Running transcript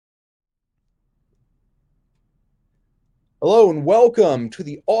Hello and welcome to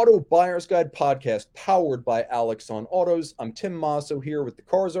the Auto Buyer's Guide podcast powered by Alex on Autos. I'm Tim Masso here with the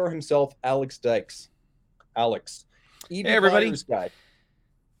car czar himself, Alex Dykes. Alex, Hey EV everybody. Buyer's Guide.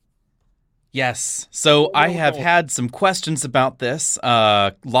 Yes. So I Where are we have going? had some questions about this.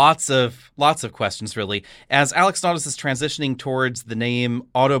 Lots of questions really. As Alex Nautis is transitioning towards the name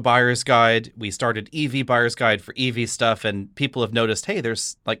Auto Buyer's Guide, we started EV Buyer's Guide for EV stuff, and people have noticed, hey,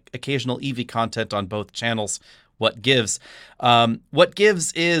 there's like occasional EV content on both channels. What gives? What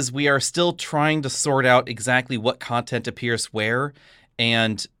gives is we are still trying to sort out exactly what content appears where,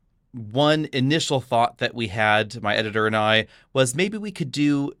 and one initial thought that we had, my editor and I, was maybe we could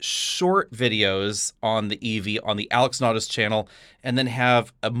do short videos on the EV on the Alex Nautis channel and then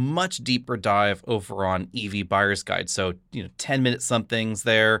have a much deeper dive over on EV Buyer's Guide. So, 10-minute somethings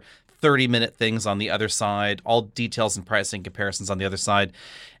there, 30-minute things on the other side, all details and pricing comparisons on the other side.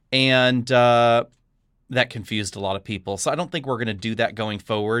 And that confused a lot of people. So I don't think we're going to do that going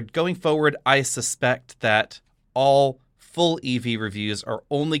forward. Going forward, I suspect that all full EV reviews are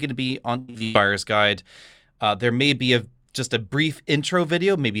only going to be on EV Buyer's Guide. There may be just a brief intro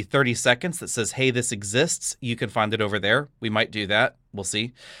video, maybe 30 seconds, that says, hey, this exists. You can find it over there. We might do that. We'll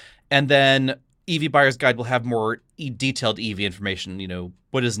see. And then EV Buyer's Guide will have more detailed EV information.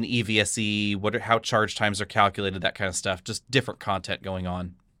 What is an EVSE, how charge times are calculated, that kind of stuff. Just different content going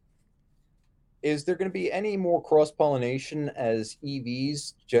on. Is there going to be any more cross-pollination as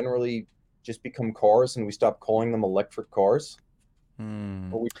EVs generally just become cars and we stop calling them electric cars?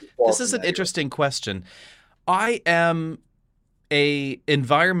 Hmm. Or are we too far This is from an that era? interesting question. I am a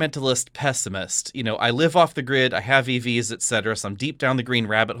environmentalist pessimist. I live off the grid, I have EVs, etc. So I'm deep down the green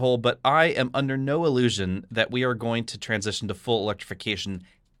rabbit hole, but I am under no illusion that we are going to transition to full electrification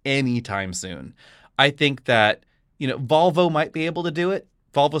anytime soon. I think that, Volvo might be able to do it.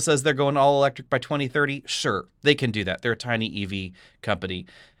 Volvo says they're going all electric by 2030. Sure, they can do that. They're a tiny EV company.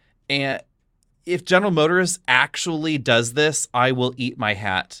 And if General Motors actually does this, I will eat my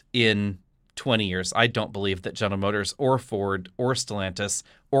hat in 20 years. I don't believe that General Motors or Ford or Stellantis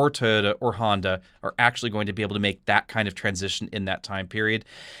or Toyota or Honda are actually going to be able to make that kind of transition in that time period.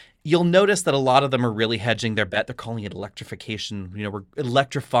 You'll notice that a lot of them are really hedging their bet. They're calling it electrification. We're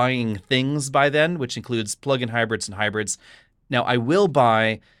electrifying things by then, which includes plug-in hybrids and hybrids. Now, I will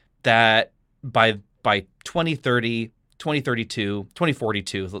buy that by 2030, 2032,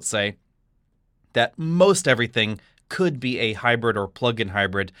 2042, let's say, that most everything could be a hybrid or plug-in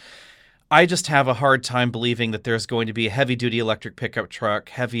hybrid. I just have a hard time believing that there's going to be a heavy-duty electric pickup truck,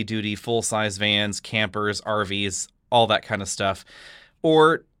 heavy-duty full-size vans, campers, RVs, all that kind of stuff,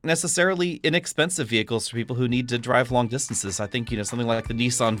 or necessarily inexpensive vehicles for people who need to drive long distances. I think, something like the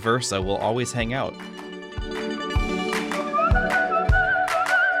Nissan Versa will always hang out.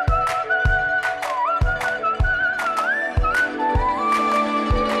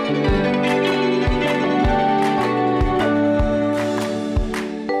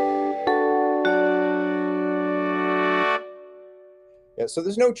 Yeah, so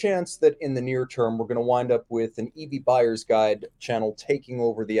there's no chance that in the near term we're going to wind up with an EV Buyer's Guide channel taking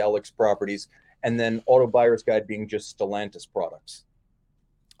over the Alex properties and then Auto Buyer's Guide being just Stellantis products.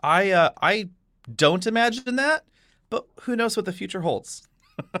 I don't imagine that, but who knows what the future holds.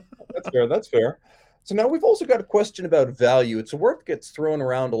 That's fair. That's fair. So now we've also got a question about value. It's a word that gets thrown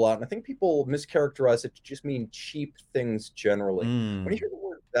around a lot, and I think people mischaracterize it to just mean cheap things generally. When you Mm. hear the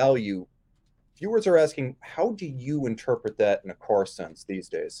word value, viewers are asking, how do you interpret that in a car sense these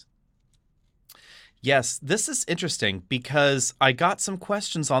days? Yes, this is interesting because I got some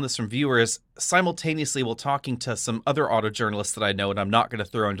questions on this from viewers simultaneously while talking to some other auto journalists that I know, and I'm not going to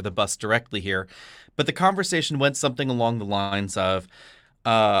throw under the bus directly here. But the conversation went something along the lines of,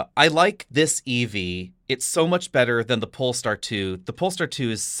 I like this EV. It's so much better than the Polestar 2. The Polestar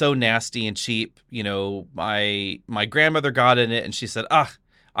 2 is so nasty and cheap. My grandmother got in it and she said,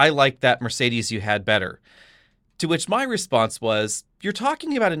 I like that Mercedes you had better. To which my response was, you're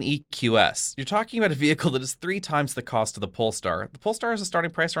talking about an EQS. You're talking about a vehicle that is 3 times the cost of the Polestar. The Polestar has a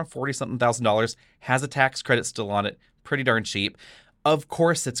starting price around 40 something thousand dollars, has a tax credit still on it, pretty darn cheap. Of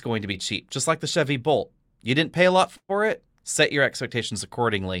course it's going to be cheap, just like the Chevy Bolt. You didn't pay a lot for it, set your expectations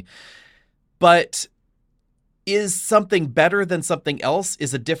accordingly. But is something better than something else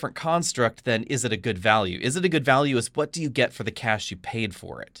is a different construct than is it a good value? Is it a good value is what do you get for the cash you paid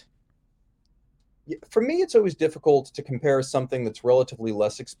for it? Yeah, for me, it's always difficult to compare something that's relatively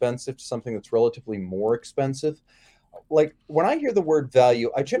less expensive to something that's relatively more expensive. Like when I hear the word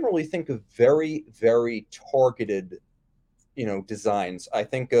value, I generally think of very, very targeted designs. I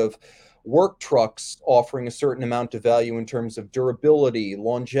think of Work trucks offering a certain amount of value in terms of durability,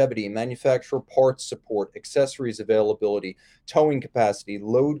 longevity, manufacturer parts support, accessories availability, towing capacity,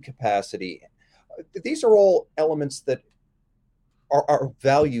 load capacity. These are all elements that are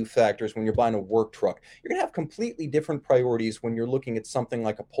value factors when you're buying a work truck. You're going to have completely different priorities when you're looking at something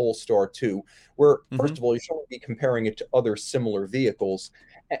like a Polestar 2, where, Hmm. first of all, you shouldn't be comparing it to other similar vehicles.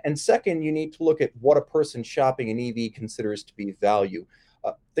 And second, you need to look at what a person shopping an EV considers to be value.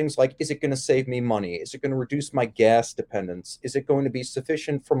 Things like, is it going to save me money? Is it going to reduce my gas dependence? Is it going to be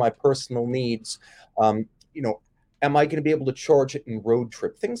sufficient for my personal needs? Um, you know, am I going to be able to charge it in road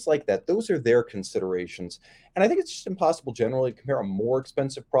trip? Things like that. Those are their considerations. And I think it's just impossible generally to compare a more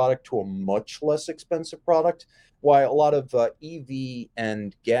expensive product to a much less expensive product. Why a lot of EV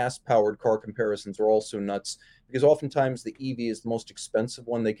and gas powered car comparisons are also nuts because oftentimes the EV is the most expensive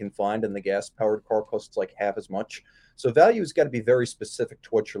one they can find, and the gas powered car costs like half as much. So value has got to be very specific to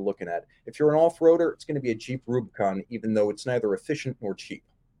what you're looking at. If you're an off roader, it's going to be a Jeep Rubicon, even though it's neither efficient nor cheap.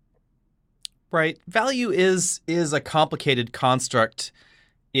 Right. Value is a complicated construct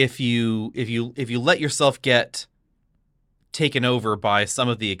if you let yourself get taken over by some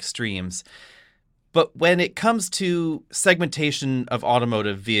of the extremes. But when it comes to segmentation of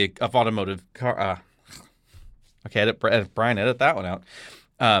automotive car, okay, Brian, edit that one out.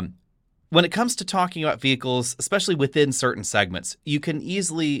 Um, when it comes to talking about vehicles, especially within certain segments, you can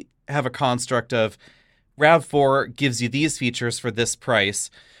easily have a construct of RAV4 gives you these features for this price.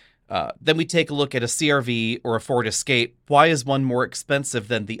 Then we take a look at a CRV or a Ford Escape. Why is one more expensive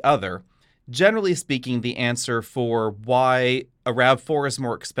than the other? Generally speaking, the answer for why a RAV4 is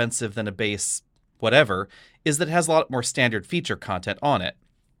more expensive than a base whatever is that it has a lot more standard feature content on it.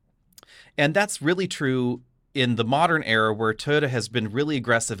 And that's really true in the modern era where Toyota has been really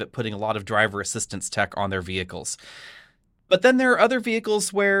aggressive at putting a lot of driver assistance tech on their vehicles. But then there are other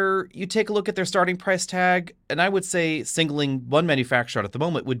vehicles where you take a look at their starting price tag, and I would say singling one manufacturer out at the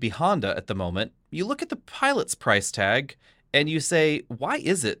moment would be Honda at the moment. You look at the Pilot's price tag and you say, why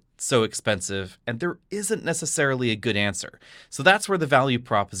is it so expensive? And there isn't necessarily a good answer. So that's where the value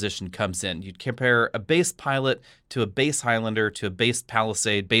proposition comes in. You'd compare a base Pilot to a base Highlander to a base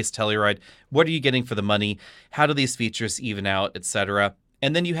Palisade, base Telluride. What are you getting for the money? How do these features even out, etc.?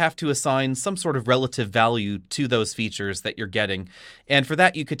 And then you have to assign some sort of relative value to those features that you're getting. And for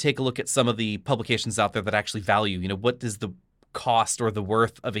that, you could take a look at some of the publications out there that actually value, what is the cost or the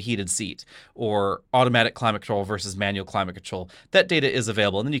worth of a heated seat or automatic climate control versus manual climate control. That data is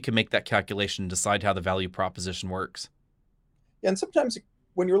available. And then you can make that calculation and decide how the value proposition works. Yeah, and sometimes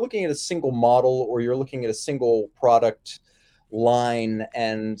when you're looking at a single model or you're looking at a single product line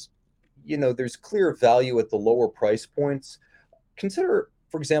and there's clear value at the lower price points, consider,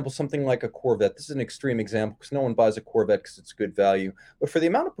 for example, something like a Corvette. This is an extreme example because no one buys a Corvette because it's good value. But for the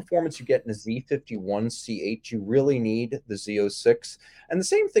amount of performance you get in a Z51 C8, you really need the Z06. And the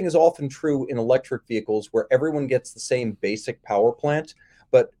same thing is often true in electric vehicles where everyone gets the same basic power plant,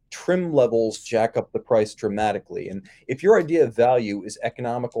 but trim levels jack up the price dramatically. And if your idea of value is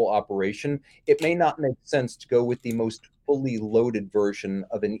economical operation, it may not make sense to go with the most fully loaded version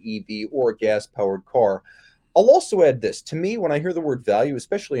of an EV or a gas powered car. I'll also add this. To me, when I hear the word value,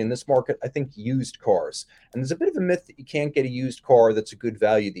 especially in this market, I think used cars. And there's a bit of a myth that you can't get a used car that's a good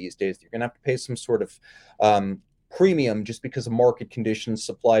value these days. You're going to have to pay some sort of premium just because of market conditions,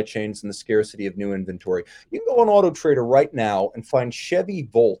 supply chains, and the scarcity of new inventory. You can go on Auto Trader right now and find Chevy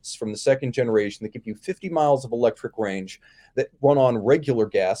Volts from the second generation that give you 50 miles of electric range that run on regular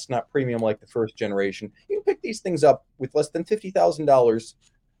gas, not premium like the first generation. You can pick these things up with less than $50,000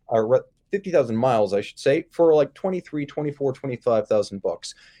 50,000 miles, I should say, for like 23, 24, 25,000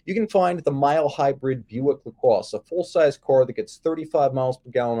 bucks. You can find the mile hybrid Buick LaCrosse, a full-size car that gets 35 miles per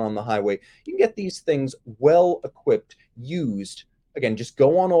gallon on the highway. You can get these things well equipped, used. Again, just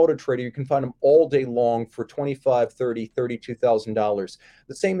go on Auto Trader. You can find them all day long for $25, $30, $32,000.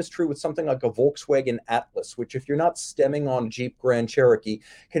 The same is true with something like a Volkswagen Atlas, which if you're not stemming on Jeep Grand Cherokee,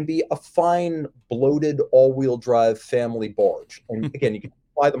 can be a fine, bloated, all-wheel drive family barge. And again, you can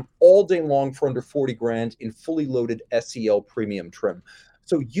buy them all day long for under 40 grand in fully loaded SEL premium trim.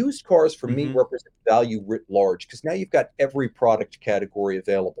 So used cars for me represent value writ large because now you've got every product category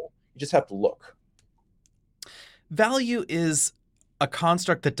available. You just have to look. Value is a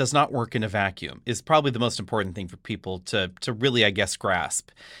construct that does not work in a vacuum is probably the most important thing for people to really, I guess,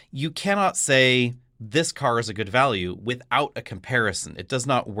 grasp. You cannot say this car is a good value without a comparison. It does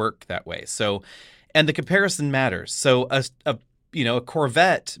not work that way. So, and the comparison matters. So a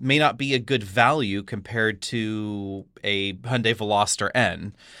Corvette may not be a good value compared to a Hyundai Veloster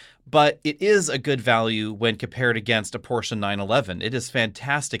N, but it is a good value when compared against a Porsche 911. It is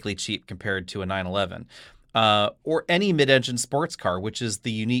fantastically cheap compared to a 911. Or any mid-engine sports car, which is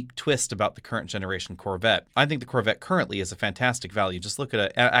the unique twist about the current generation Corvette. I think the Corvette currently is a fantastic value. Just look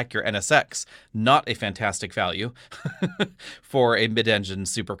at an Acura NSX, not a fantastic value for a mid-engine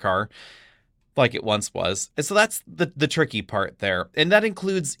supercar like it once was. And so that's the tricky part there. And that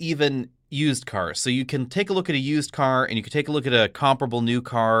includes even used cars. So you can take a look at a used car and you can take a look at a comparable new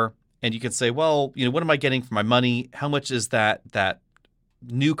car and you can say, well, what am I getting for my money? How much is that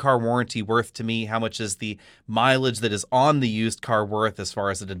new car warranty worth to me? How much is the mileage that is on the used car worth as far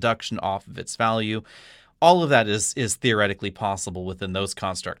as a deduction off of its value? All of that is theoretically possible within those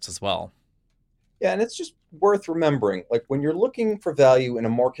constructs as well. Yeah, and it's just worth remembering, like when you're looking for value in a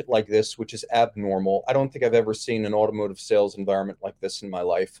market like this, which is abnormal. I don't think I've ever seen an automotive sales environment like this in my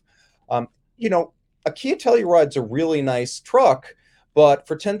life. Um, you know, a Kia Telluride's a really nice truck, but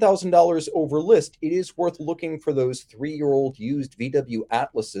for $10,000 over list, it is worth looking for those 3-year-old used VW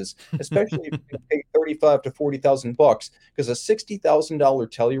Atlases, especially if you pay 35 to 40,000 bucks, because a $60,000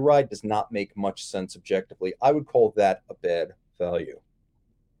 Telluride does not make much sense objectively. I would call that a bad value.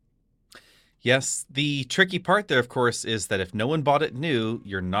 Yes, the tricky part there, of course, is that if no one bought it new,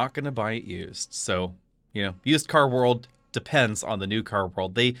 you're not going to buy it used. So, used car world depends on the new car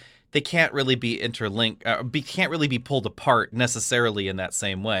world. They can't really be interlinked, can't really be pulled apart necessarily in that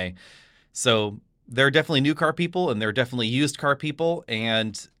same way. So there are definitely new car people and there are definitely used car people,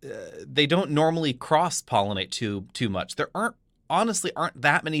 and they don't normally cross-pollinate too much. There honestly aren't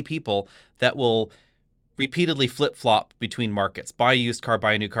that many people that will repeatedly flip-flop between markets. Buy a used car,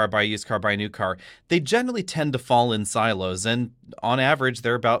 buy a new car, buy a used car, buy a new car. They generally tend to fall in silos, and on average,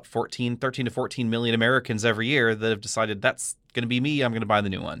 there are about 13 to 14 million Americans every year that have decided that's going to be me, I'm going to buy the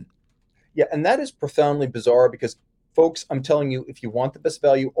new one. Yeah, and that is profoundly bizarre because, folks, I'm telling you, if you want the best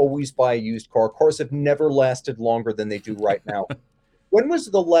value, always buy a used car. Cars have never lasted longer than they do right now. When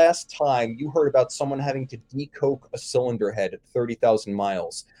was the last time you heard about someone having to decoke a cylinder head at 30,000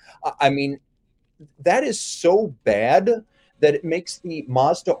 miles? I mean, that is so bad that it makes the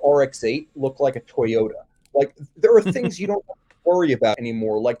Mazda RX-8 look like a Toyota. Like, there are things you don't worry about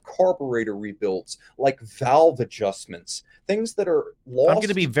anymore, like carburetor rebuilds, like valve adjustments, things that are lost. I'm going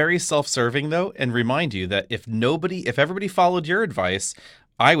to be very self-serving though and remind you that if everybody followed your advice,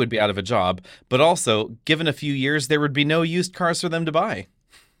 I would be out of a job, but also given a few years there would be no used cars for them to buy.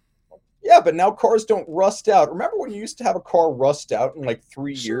 Yeah, but now cars don't rust out. Remember when you used to have a car rust out in like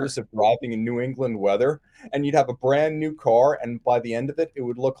 3 years of driving in New England weather, and you'd have a brand new car, and by the end of it, it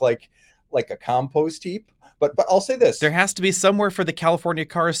would look like a compost heap? But I'll say this. There has to be somewhere for the California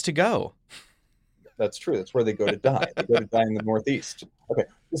cars to go. That's true. That's where they go to die. They go to die in the Northeast. Okay.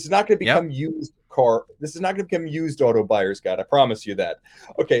 This is not going to become used car. This is not going to become used auto buyer's guide. I promise you that.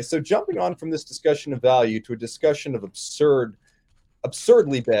 Okay. So jumping on from this discussion of value to a discussion of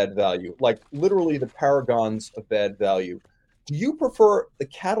absurdly bad value, like literally the paragons of bad value. Do you prefer the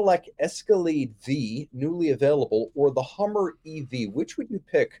Cadillac Escalade V, newly available, or the Hummer EV? Which would you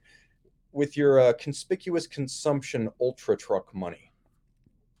pick with your conspicuous consumption ultra truck money?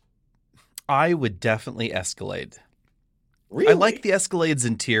 I would definitely Escalade. Really? I like the Escalade's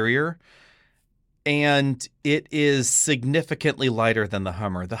interior, and it is significantly lighter than the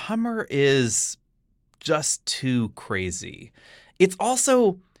Hummer. The Hummer is just too crazy. It's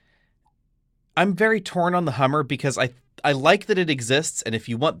also, I'm very torn on the Hummer because I like that it exists, and if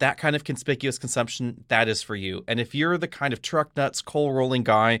you want that kind of conspicuous consumption, that is for you. And if you're the kind of truck nuts, coal rolling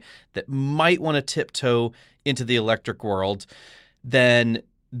guy that might want to tiptoe into the electric world, then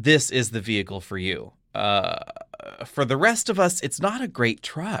this is the vehicle for you. For the rest of us, it's not a great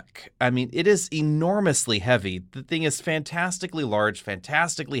truck. I mean, it is enormously heavy. The thing is fantastically large,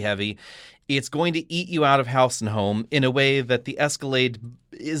 fantastically heavy. It's going to eat you out of house and home in a way that the Escalade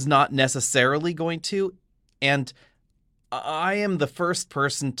is not necessarily going to. And I am the first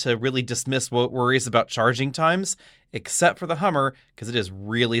person to really dismiss worries about charging times, except for the Hummer, because it is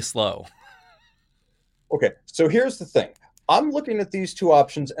really slow. Okay, so here's the thing. I'm looking at these two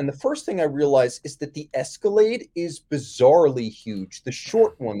options, and the first thing I realize is that the Escalade is bizarrely huge. The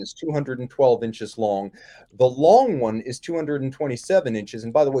short one is 212 inches long. The long one is 227 inches.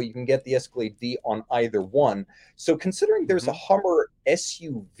 And by the way, you can get the Escalade V on either one. So considering there's a Hummer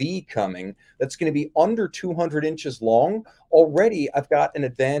SUV coming that's going to be under 200 inches long, already I've got an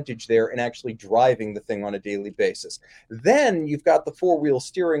advantage there in actually driving the thing on a daily basis. Then you've got the four-wheel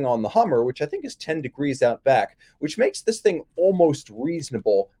steering on the Hummer, which I think is 10 degrees out back, which makes this thing almost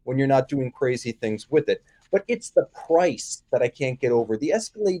reasonable when you're not doing crazy things with it. But it's the price that I can't get over. The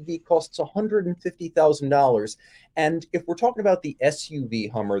Escalade V costs $150,000, And if we're talking about the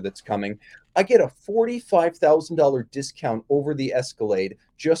SUV Hummer that's coming, I get a $45,000 discount over the Escalade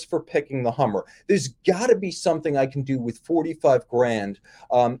just for picking the Hummer. There's got to be something I can do with 45 grand.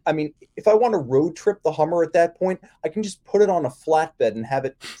 I mean, if I want to road trip the Hummer at that point, I can just put it on a flatbed and have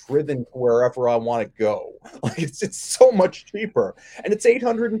it driven to wherever I want to go. Like it's so much cheaper, and it's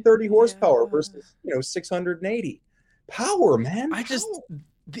 830 horsepower Yeah. versus 680 power, man. I just Power.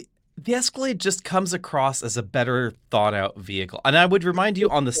 the the Escalade just comes across as a better thought out vehicle. And I would remind you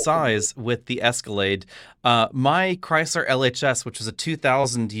on the size with the Escalade, my Chrysler LHS, which was a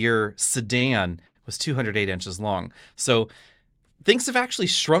 2000 year sedan, was 208 inches long. So things have actually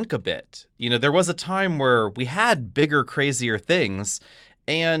shrunk a bit. There was a time where we had bigger, crazier things,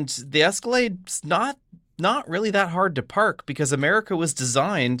 and the Escalade's not really that hard to park because America was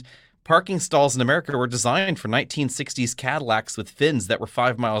designed. Parking stalls in America were designed for 1960s Cadillacs with fins that were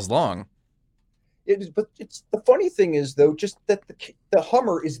 5 miles long. It is, but it's the funny thing is though, just that the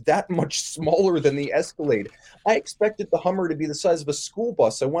Hummer is that much smaller than the Escalade. I expected the Hummer to be the size of a school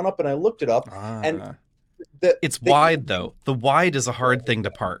bus. I went up and I looked it up, and Ah. the It's the wide though. The wide is a hard thing to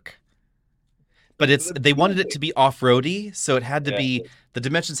park. But they wanted it to be off-roady, so it had to yeah, be the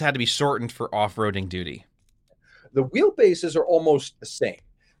dimensions had to be shortened for off-roading duty. the wheelbases are almost the same,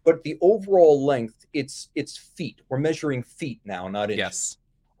 but the overall length, it's feet. We're measuring feet now, not inches. Yes.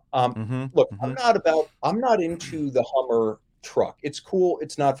 Um, Mhm. Look, Mhm. I'm not into the Hummer truck. It's cool.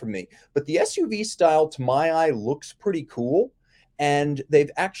 It's not for me. But the SUV style, to my eye, looks pretty cool. And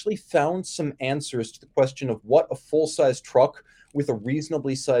they've actually found some answers to the question of what a full-size truck with a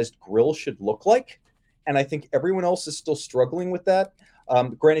reasonably sized grill should look like. And I think everyone else is still struggling with that.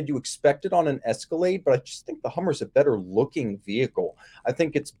 Granted, you expect it on an Escalade, but I just think the Hummer's a better looking vehicle. I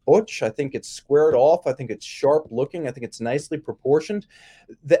think it's butch. I think it's squared off. I think it's sharp looking. I think it's nicely proportioned.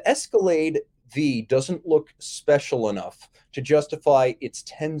 The Escalade V doesn't look special enough to justify its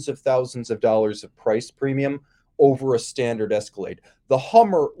tens of thousands of dollars of price premium over a standard Escalade. The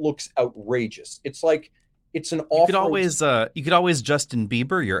Hummer looks outrageous. It's like it's an off-road. You could always Justin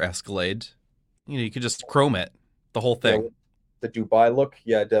Bieber your Escalade. You could just chrome it, the whole Yeah, thing. the Dubai look.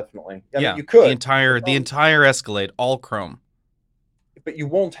 Yeah, definitely. I mean, Yeah, you the could. entire Escalade, all chrome. But you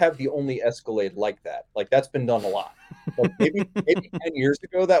won't have the only Escalade like that. Like that's been done a lot. Like maybe 10 years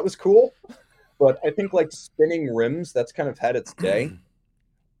ago that was cool, but I think like spinning rims that's kind of had its day.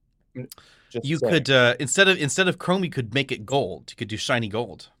 Just You saying. could instead of chrome, you could make it gold. You could do shiny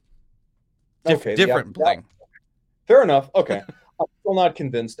gold. Okay, yeah, Different bling. fair enough. Okay. I'm still not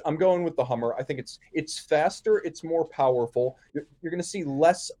convinced. I'm going with the Hummer. I think it's faster, it's more powerful. You're going to see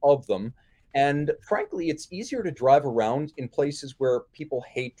less of them, and frankly, it's easier to drive around in places where people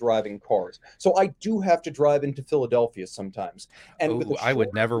hate driving cars. So I do have to drive into Philadelphia sometimes, and with Oh, a I would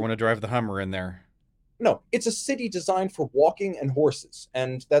short never want to drive the Hummer in there. no, it's a city designed for walking and horses,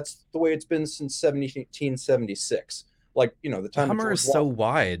 and that's the way it's been since 1776. Like, the The time of Hummer George is so Washington.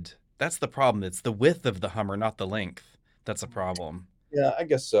 wide. That's the problem. It's the width of the Hummer, not the length. That's a problem. Yeah, I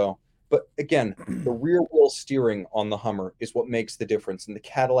guess so. But again, the rear wheel steering on the Hummer is what makes the difference, and the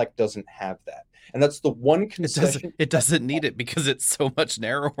Cadillac doesn't have that. And that's the one It doesn't concession. it doesn't need it because it's so much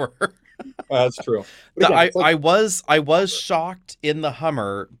narrower. That's true. But The, again, it's like I was shocked in the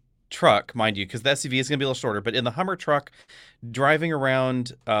Hummer truck, mind you, because the SUV is going to be a little shorter. But in the Hummer truck, driving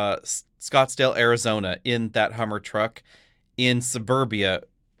around Scottsdale, Arizona, in that Hummer truck in suburbia,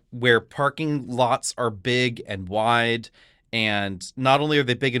 where parking lots are big and wide, and not only are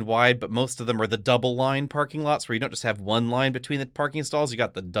they big and wide, but most of them are the double line parking lots where you don't just have one line between the parking stalls. You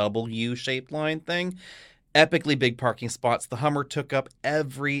got the double U-shaped line thing, epically big parking spots. The Hummer took up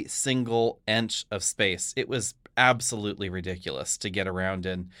every single inch of space. It was absolutely ridiculous to get around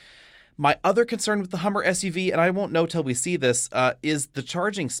in. My other concern with the Hummer SUV, and I won't know till we see this, is the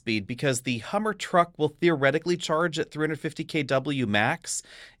charging speed because the Hummer truck will theoretically charge at 350 kW max.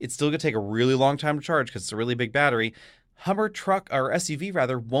 It's still going to take a really long time to charge because it's a really big battery. Hummer truck or SUV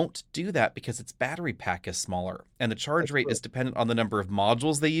rather won't do that because its battery pack is smaller and the charge that's rate true. is dependent on the number of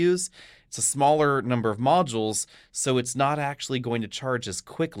modules they use. It's a smaller number of modules, so it's not actually going to charge as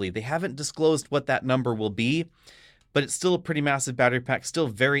quickly. They haven't disclosed what that number will be, but it's still a pretty massive battery pack, still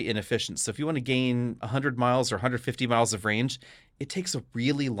very inefficient. So if you want to gain 100 miles or 150 miles of range, it takes a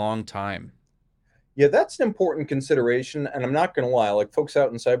really long time. Yeah, that's an important consideration. And I'm not going to lie, like folks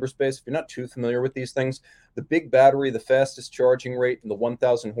out in cyberspace, if you're not too familiar with these things, the big battery, the fastest charging rate, and the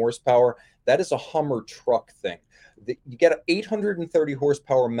 1,000 horsepower, that is a Hummer truck thing. You get an 830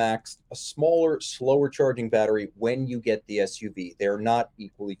 horsepower max, a smaller, slower charging battery when you get the SUV. They're not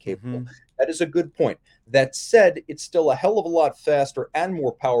equally capable. That is a good point. That said, it's still a hell of a lot faster and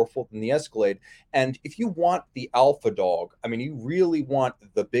more powerful than the Escalade. And if you want the alpha dog, I mean, you really want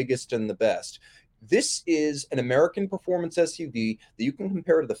the biggest and the best. This is an American performance SUV that you can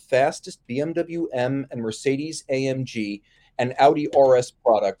compare to the fastest BMW M and Mercedes AMG and Audi RS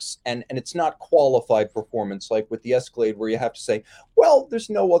products, and it's not qualified performance like with the Escalade, where you have to say, well, there's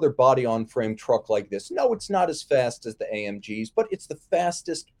no other body-on-frame truck like this. No, it's not as fast as the AMGs, but it's the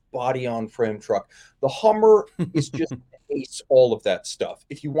fastest body-on-frame truck. The Hummer is just ace all of that stuff.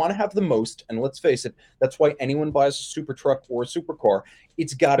 If you want to have the most, and let's face it, that's why anyone buys a super truck or a supercar,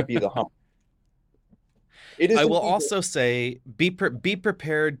 it's got to be the Hummer. I will also say be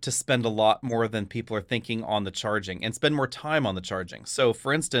prepared to spend a lot more than people are thinking on the charging and spend more time on the charging. So,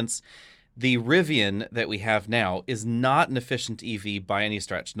 for instance, the Rivian that we have now is not an efficient EV by any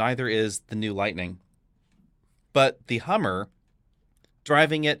stretch. Neither is the new Lightning. But the Hummer,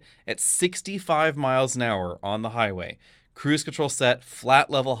 driving it at 65 miles an hour on the highway, cruise control set, flat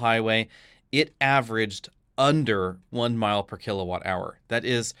level highway, it averaged under 1 mile per kilowatt hour. That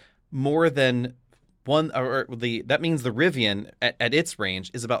is more than that means the Rivian at its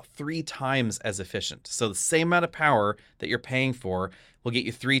range is about 3 times as efficient. So the same amount of power that you're paying for will get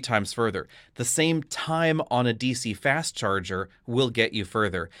you 3 times further. The same time on a DC fast charger will get you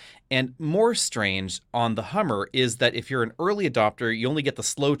further. And more strange on the Hummer is that if you're an early adopter, you only get the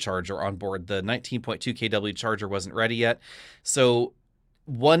slow charger on board. The 19.2 kW charger wasn't ready yet. So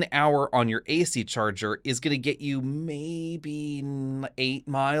 1 hour on your AC charger is going to get you maybe 8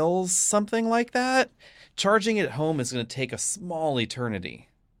 miles, something like that. Charging at home is going to take a small eternity.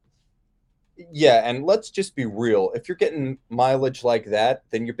 Yeah, and let's just be real. If you're getting mileage like that,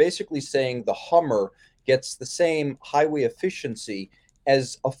 then you're basically saying the Hummer gets the same highway efficiency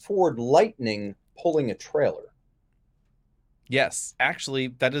as a Ford Lightning pulling a trailer. Yes, actually,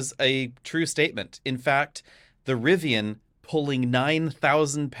 that is a true statement. In fact, the Rivian pulling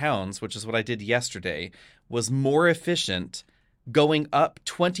 9,000 pounds, which is what I did yesterday, was more efficient going up a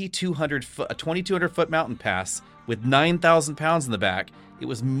 2,200 foot mountain pass with 9,000 pounds in the back. It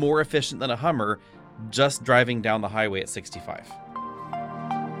was more efficient than a Hummer just driving down the highway at 65.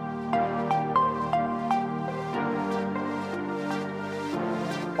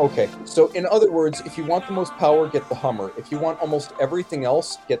 Okay, so in other words, if you want the most power, get the Hummer. If you want almost everything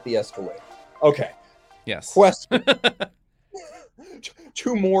else, get the Escalade. Okay. Yes. Question.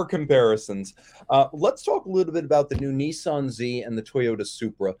 2 more comparisons. Let's talk a little bit about the new Nissan Z and the Toyota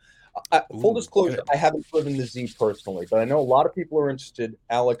Supra. Full disclosure, good. I haven't driven the Z personally, but I know a lot of people are interested.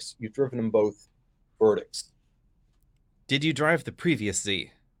 Alex, you've driven them both. Verdicts. Did you drive the previous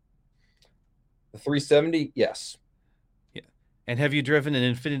Z? The 370? Yes. Yeah. And have you driven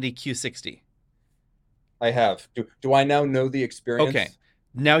an Infiniti Q60? I have. Do I now know the experience? Okay.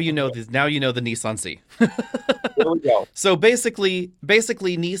 Now you know this. Now you know the Nissan Z. There we go. So basically,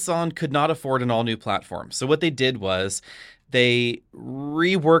 Nissan could not afford an all-new platform. So what they did was they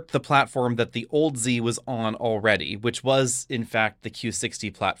reworked the platform that the old Z was on already, which was, in fact, the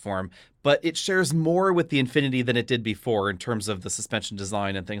Q60 platform. But it shares more with the Infiniti than it did before in terms of the suspension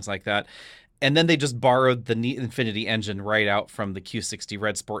design and things like that. And then they just borrowed the Infiniti engine right out from the Q60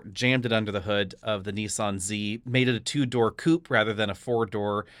 Red Sport, jammed it under the hood of the Nissan Z, made it a 2-door coupe rather than a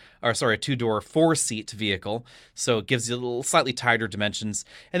 2-door 4-seat vehicle. So it gives you a little slightly tighter dimensions.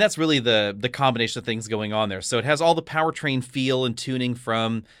 And that's really the combination of things going on there. So it has all the powertrain feel and tuning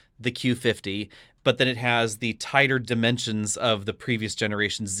from the Q50, but then it has the tighter dimensions of the previous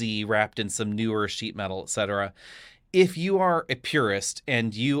generation Z wrapped in some newer sheet metal, etc. If you are a purist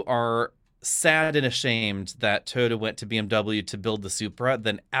and you are sad and ashamed that Toyota went to BMW to build the Supra,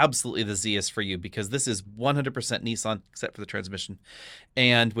 then absolutely the Z is for you, because this is 100% Nissan, except for the transmission,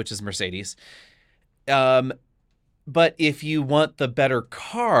 and which is Mercedes. But if you want the better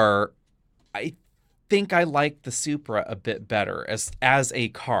car, I think I like the Supra a bit better as a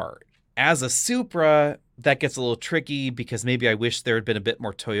car. As a Supra, that gets a little tricky because maybe I wish there had been a bit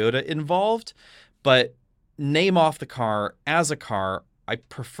more Toyota involved, but name off the car. As a car, I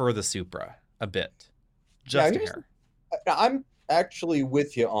prefer the Supra a bit. Just a hair. I'm actually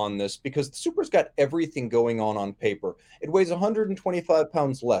with you on this because the Supra's got everything going on paper. It weighs 125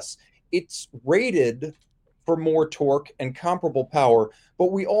 pounds less. It's rated for more torque and comparable power,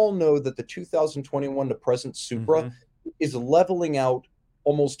 but we all know that the 2021 to present Supra is leveling out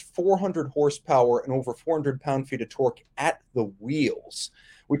almost 400 horsepower and over 400 pound-feet of torque at the wheels,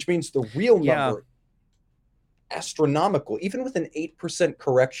 which means the real number astronomical. Even with an 8%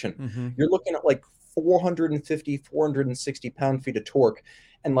 correction, Mm-hmm. you're looking at like 450, 460 pound-feet of torque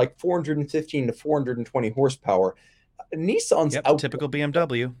and like 415 to 420 horsepower. Nissan's Yep, out. typical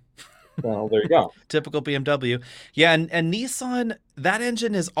BMW. Well, there you go. Typical BMW. Yeah, and Nissan, that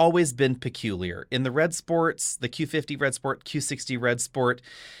engine has always been peculiar. In the Red Sports, the Q50 Red Sport, Q60 Red Sport,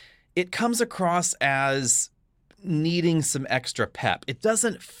 it comes across as needing some extra pep. It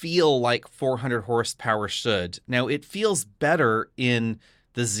doesn't feel like 400 horsepower should. Now, it feels better in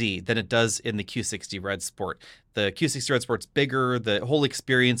the Z than it does in the Q60 Red Sport. The Q60 Red Sport's bigger. The whole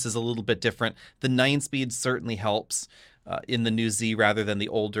experience is a little bit different. The 9-speed certainly helps in the new Z rather than the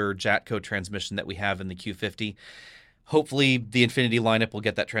older Jatco transmission that we have in the Q50. Hopefully, the Infiniti lineup will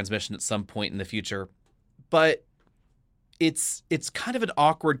get that transmission at some point in the future. But it's kind of an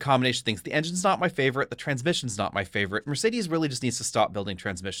awkward combination of things. The engine's not my favorite. The transmission's not my favorite. Mercedes really just needs to stop building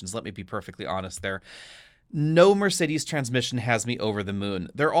transmissions. Let me be perfectly honest there. No Mercedes transmission has me over the moon.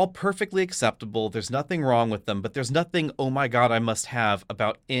 They're all perfectly acceptable. There's nothing wrong with them, but there's nothing, oh my God, I must have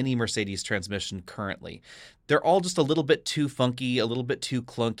about any Mercedes transmission currently. They're all just a little bit too funky, a little bit too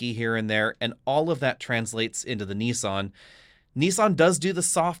clunky here and there, and all of that translates into the Nissan. Nissan does do the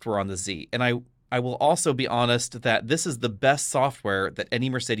software on the Z, and I will also be honest that this is the best software that any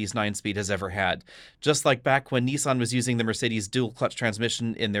Mercedes 9-speed has ever had. Just like back when Nissan was using the Mercedes dual clutch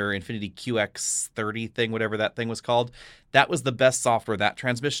transmission in their Infiniti QX30 thing, whatever that thing was called, that was the best software that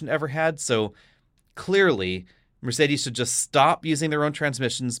transmission ever had. So clearly, Mercedes should just stop using their own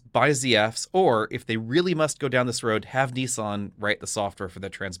transmissions, buy ZFs, or if they really must go down this road, have Nissan write the software for the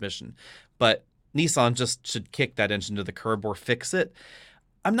transmission. But Nissan just should kick that engine to the curb or fix it.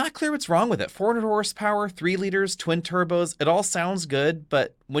 I'm not clear what's wrong with it. 400 horsepower, 3 liters, twin turbos, it all sounds good,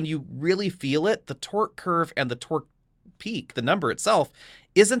 but when you really feel it, the torque curve and the torque peak, the number itself,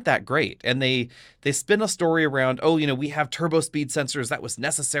 isn't that great. And they spin a story around, oh, we have turbo speed sensors that was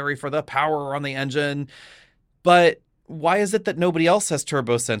necessary for the power on the engine. But why is it that nobody else has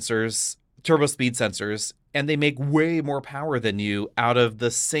turbo speed sensors, and they make way more power than you out of the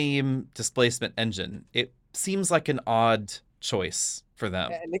same displacement engine? It seems like an odd choice for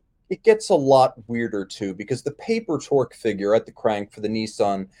them. And it gets a lot weirder too, because the paper torque figure at the crank for the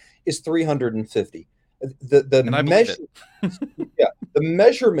Nissan is 350. And I believe it. Yeah, the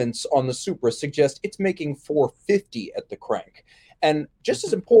measurements on the Supra suggest it's making 450 at the crank. And just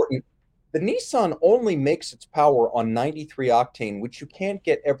as important, the Nissan only makes its power on 93 octane, which you can't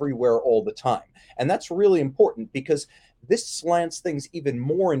get everywhere all the time. And that's really important because this slants things even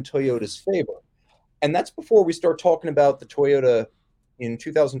more in Toyota's favor. And that's before we start talking about the Toyota in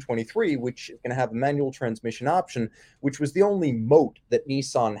 2023, which is going to have a manual transmission option, which was the only moat that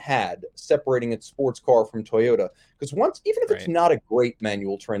Nissan had separating its sports car from Toyota. Because even if it's not a great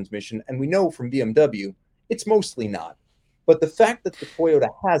manual transmission, and we know from BMW, it's mostly not. But the fact that the Toyota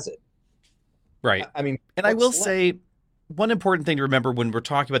has it, right? I mean, and I will say one important thing to remember when we're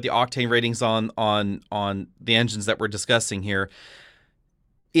talking about the octane ratings on the engines that we're discussing here.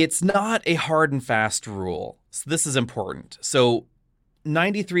 It's not a hard and fast rule. So this is important. So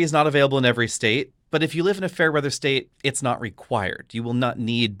 93 is not available in every state, but if you live in a fair weather state, it's not required. You will not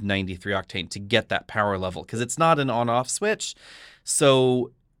need 93 octane to get that power level because it's not an on-off switch.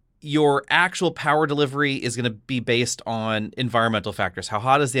 So your actual power delivery is going to be based on environmental factors. How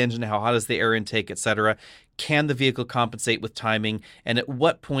hot is the engine? How hot is the air intake, etc.? Can the vehicle compensate with timing? And at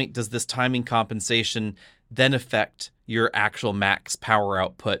what point does this timing compensation then affect your actual max power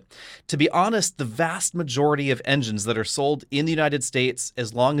output? To be honest, the vast majority of engines that are sold in the United States,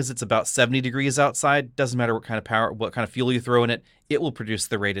 as long as it's about 70 degrees outside, doesn't matter what kind of fuel you throw in it, it will produce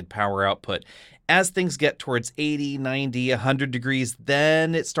the rated power output. As things get towards 80, 90, 100 degrees,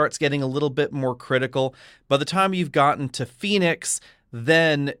 then it starts getting a little bit more critical. By the time you've gotten to Phoenix,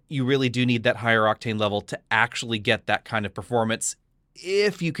 then you really do need that higher octane level to actually get that kind of performance,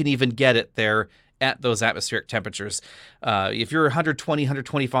 if you can even get it there at those atmospheric temperatures. If you're 120,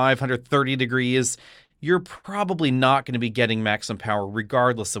 125, 130 degrees, you're probably not going to be getting maximum power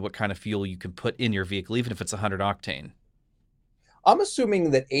regardless of what kind of fuel you can put in your vehicle, even if it's 100 octane. I'm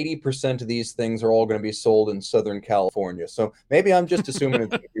assuming that 80% of these things are all going to be sold in Southern California. So maybe I'm just assuming it's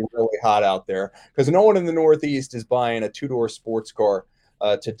going to be really hot out there because no one in the Northeast is buying a two-door sports car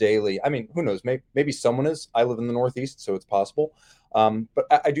to daily. I mean, who knows? Maybe someone is. I live in the Northeast, so it's possible. But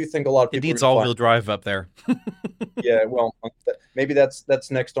I do think a lot of people... It needs all-wheel drive up there. Yeah, well, maybe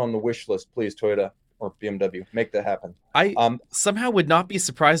that's next on the wish list. Please, Toyota, or BMW. Make that happen. I Um, somehow would not be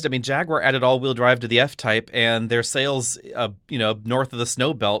surprised. I mean, Jaguar added all-wheel drive to the F-Type, and their sales, north of the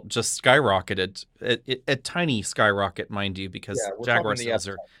snow belt, just skyrocketed. A tiny skyrocket, mind you, yeah, because we're Jaguar talking the sales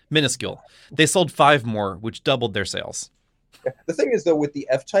are F-Type. minuscule. They sold 5 more, which doubled their sales. The thing is, though, with the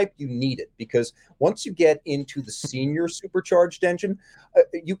F-Type, you need it because once you get into the senior supercharged engine,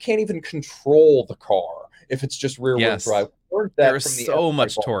 you can't even control the car if it's just rear-wheel drive. Yes, We learned there that is from the so F-Type.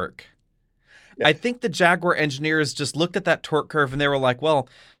 much torque. Yeah. I think the Jaguar engineers just looked at that torque curve and they were like, well,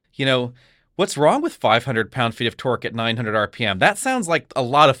 you know, what's wrong with 500 pound-feet of torque at 900 RPM? That sounds like a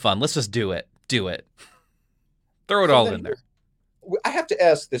lot of fun. Let's just do it. Do it. Throw it So all then in there. I have to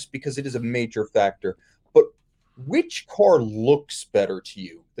ask this because it is a major factor. But which car looks better to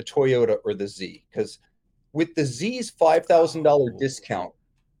you, the Toyota or the Z? Because with the Z's $5,000 discount,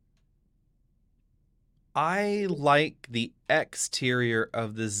 I like the exterior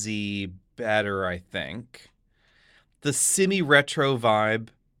of the Z better, I think. The semi-retro vibe,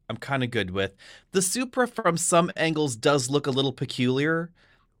 I'm kind of good with. The Supra, from some angles, does look a little peculiar,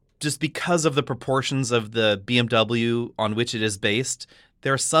 just because of the proportions of the BMW on which it is based.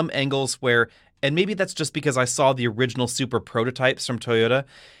 There are some angles where, and maybe that's just because I saw the original Supra prototypes from Toyota,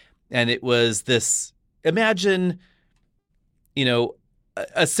 and it was this, imagine,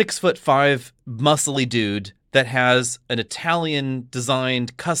 a 6'5" muscly dude that has an Italian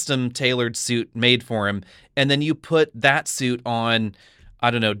designed, custom tailored suit made for him, and then you put that suit on, I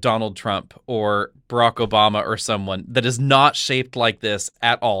don't know, Donald Trump or Barack Obama or someone that is not shaped like this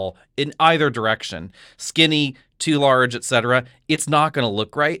at all in either direction, skinny, too large, etc. It's not going to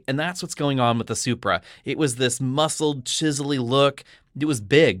look right, and that's what's going on with the Supra. It was this muscled, chiselly look. It was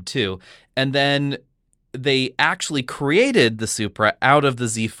big too, and then they actually created the Supra out of the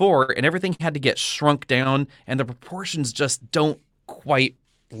Z4, and everything had to get shrunk down, and the proportions just don't quite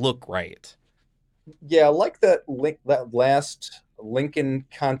look right. yeah, like that last Lincoln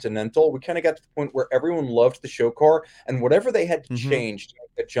Continental, we kind of got to the point where everyone loved the show car, and whatever they had to Mm-hmm. change to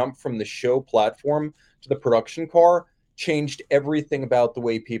make the jump from the show platform to the production car changed everything about the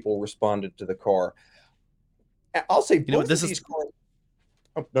way people responded to the car. I'll say You know what? both of these cars.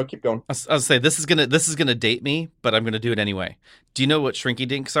 Oh, no, keep going. I'll say this is gonna date me, but I'm gonna do it anyway. Do you know what shrinky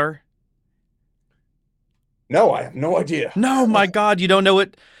dinks are? No, I have no idea. No, my God, you don't know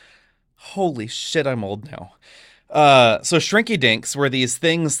it. Holy shit, I'm old now. So shrinky dinks were these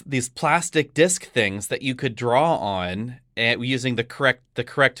things, these plastic disc things that you could draw on, and using the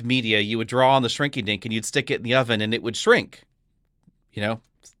correct media. You would draw on the shrinky dink and you'd stick it in the oven and it would shrink. You know,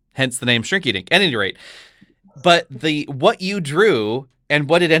 hence the name shrinky dink. At any rate, but the what you drew and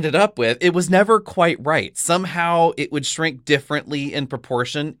what it ended up with, it was never quite right. Somehow it would shrink differently in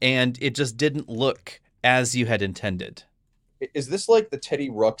proportion, and it just didn't look as you had intended. Is this like the Teddy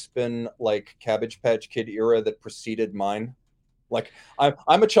Ruxpin like Cabbage Patch Kid era that preceded mine? Like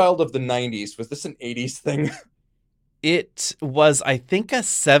I'm a child of the '90s. Was this an '80s thing? It was, I think, a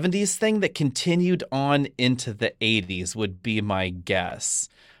 70s thing that continued on into the 80s, would be my guess.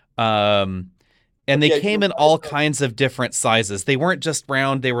 Um, and But they yeah, came you're in right all though. kinds of different sizes. They weren't just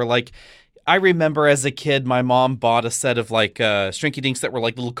round, they were like, I remember as a kid, my mom bought a set of like Shrinky Dinks that were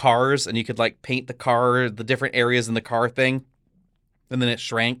like little cars, and you could like paint the car, the different areas in the car thing, and then it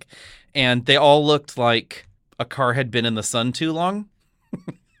shrank. And they all looked like a car had been in the sun too long.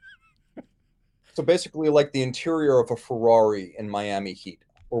 So basically, like the interior of a Ferrari in Miami Heat,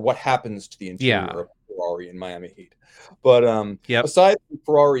 or what happens to the interior Yeah. of a Ferrari in Miami Heat. But Yep. aside from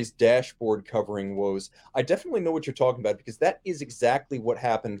Ferrari's dashboard covering woes, I definitely know what you're talking about because that is exactly what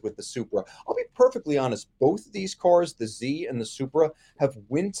happened with the Supra. I'll be perfectly honest, both of these cars, the Z and the Supra, have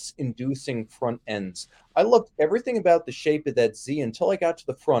wince-inducing front ends. I loved everything about the shape of that Z until I got to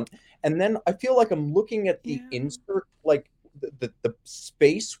the front, and then I feel like I'm looking at the Yeah. insert, like the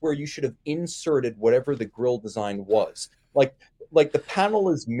space where you should have inserted whatever the grill design was. Like like the panel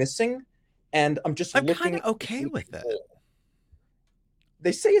is missing, and I'm just I'm kind looking of at the okay with gaping it. hole.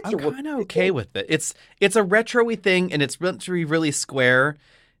 They say it's I'm a kind of they say okay with it. It's a retro-y thing, and it's meant to be really square.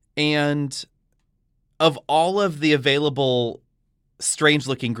 And of all of the available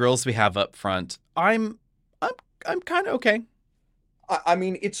strange-looking grills we have up front, I'm I'm kind of okay. I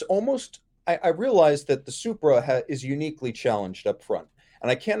mean, it's almost. I realize that the Supra is uniquely challenged up front, and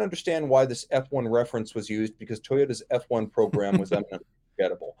I can't understand why this F1 reference was used because Toyota's F1 program was eminently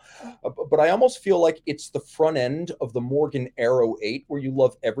forgettable. But I almost feel like it's the front end of the Morgan Aero 8, where you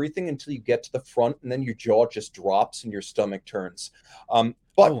love everything until you get to the front, and then your jaw just drops and your stomach turns.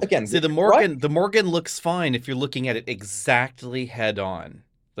 But Oh, again, see, with the your drive, Morgan looks fine if you're looking at it exactly head on.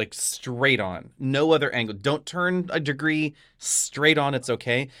 like straight on, no other angle. Don't turn a degree, straight on. It's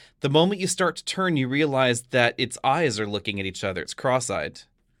okay. The moment you start to turn, you realize that its eyes are looking at each other. It's cross-eyed.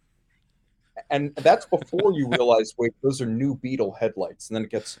 And that's before you realize, wait, those are new Beetle headlights, and then it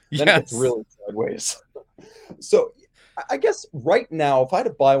gets Yes. really sideways. So I guess right now, if I had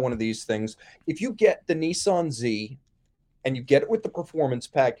to buy one of these things, if you get the Nissan Z and you get it with the performance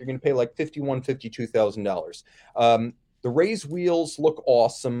pack, you're going to pay like $52,000. The raised wheels look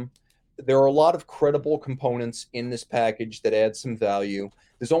awesome. There are a lot of credible components in this package that add some value.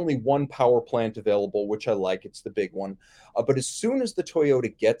 There's only one power plant available, which I like. It's the big one. But as soon as the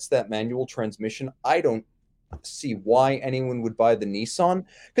Toyota gets that manual transmission, I don't see why anyone would buy the Nissan.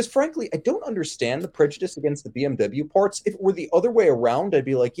 Because frankly, I don't understand the prejudice against the BMW parts. If it were the other way around, I'd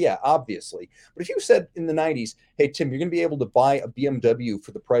be like, yeah, obviously. But if you said in the 90s, hey, Tim, you're going to be able to buy a BMW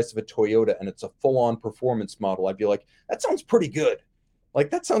for the price of a Toyota and it's a full on performance model, I'd be like, that sounds pretty good. Like,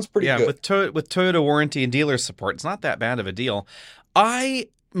 that sounds pretty Yeah, good. with Toyota warranty and dealer support, it's not that bad of a deal. I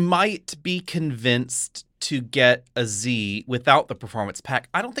might be convinced to get a Z without the performance pack.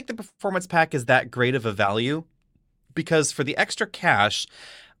 I don't think the performance pack is that great of a value because for the extra cash,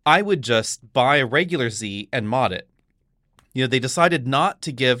 I would just buy a regular Z and mod it. You know, they decided not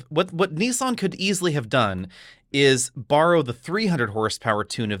to give what Nissan could easily have done is borrow the 300 horsepower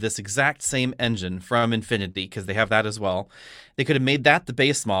tune of this exact same engine from Infiniti because they have that as well. They could have made that the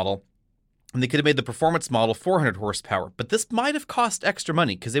base model and they could have made the performance model 400 horsepower, but this might have cost extra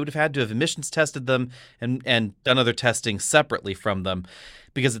money because they would have had to have emissions tested them and done other testing separately from them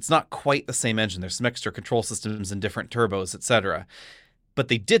because it's not quite the same engine. There's some extra control systems and different turbos, etc. But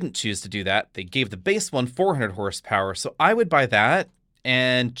they didn't choose to do that. They gave the base one 400 horsepower. So I would buy that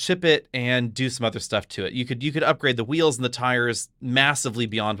and chip it and do some other stuff to it. You could upgrade the wheels and the tires massively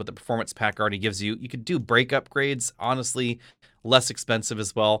beyond what the performance pack already gives you. You could do brake upgrades, honestly, less expensive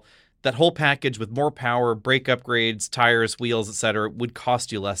as well. That whole package with more power, brake upgrades, tires, wheels, etc., would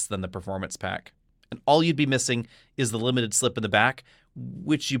cost you less than the performance pack. And all you'd be missing is the limited slip in the back,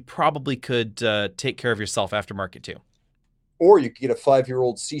 which you probably could take care of yourself aftermarket too. Or you could get a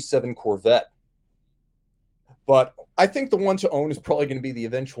 5-year-old C7 Corvette. But I think the one to own is probably going to be the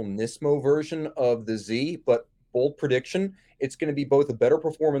eventual Nismo version of the Z. But bold prediction, it's going to be both a better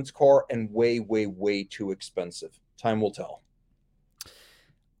performance car and way, way, way too expensive. Time will tell.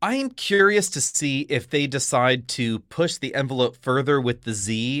 I am curious to see if they decide to push the envelope further with the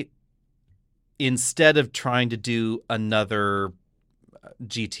Z instead of trying to do another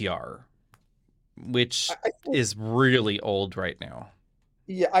GTR, which I think, is really old right now.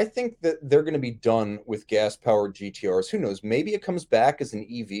 yeah, I think that they're going to be done with gas-powered GTRs. Who knows? Maybe it comes back as an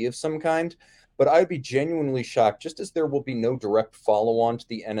EV of some kind. But I'd be genuinely shocked, just as there will be no direct follow-on to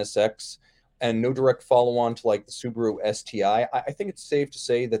the NSX and no direct follow-on to like the Subaru STI. I think it's safe to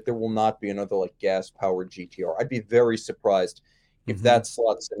say that there will not be another like gas-powered GTR. I'd be very surprised if Mm-hmm. that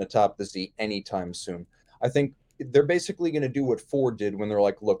slots in atop the Z anytime soon. I think they're basically going to do what Ford did when they're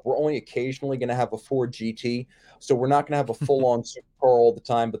like, look, we're only occasionally going to have a Ford GT, so we're not going to have a full-on supercar all the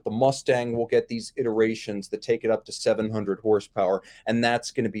time, but the Mustang will get these iterations that take it up to 700 horsepower, and that's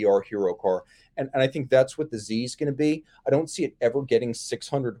going to be our hero car. And I think that's what the Z is going to be. I don't see it ever getting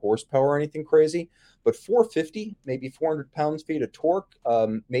 600 horsepower or anything crazy, but 450, maybe 400 pounds-feet of torque,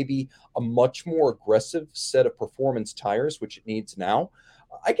 maybe a much more aggressive set of performance tires, which it needs now.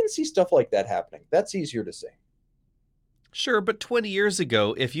 I can see stuff like that happening. That's easier to say. Sure, but 20 years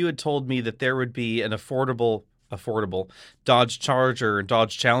ago, if you had told me that there would be an affordable Dodge Charger,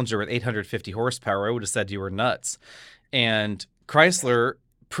 Dodge Challenger with 850 horsepower, I would have said you were nuts. And Chrysler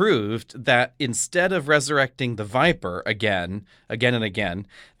proved that instead of resurrecting the Viper again and again,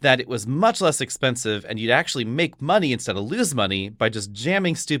 that it was much less expensive and you'd actually make money instead of lose money by just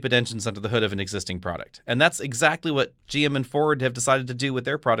jamming stupid engines under the hood of an existing product. And that's exactly what GM and Ford have decided to do with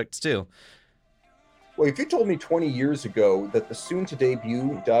their products too. Well, if you told me 20 years ago that the soon to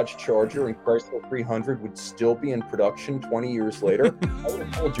debut Dodge Charger and Chrysler 300 would still be in production 20 years later, I would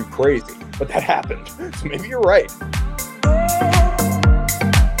have told you crazy. But that happened. So maybe you're right.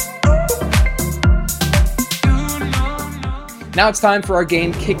 Now it's time for our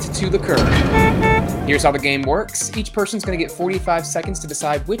game Kicked to the Curb. Here's how the game works. Each person's going to get 45 seconds to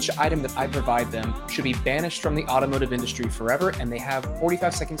decide which item that I provide them should be banished from the automotive industry forever, and they have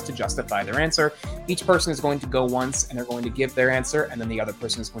 45 seconds to justify their answer. Each person is going to go once, and they're going to give their answer, and then the other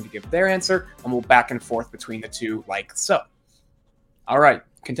person is going to give their answer, and we'll back and forth between the two like so. All right,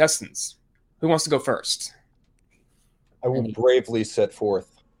 contestants, who wants to go first? I will bravely set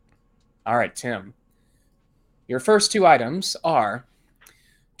forth. All right, Tim. Your first two items are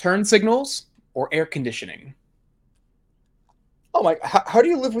turn signals or air conditioning. Oh my! How do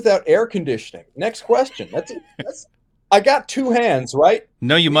you live without air conditioning? Next question. That's. I got two hands, right?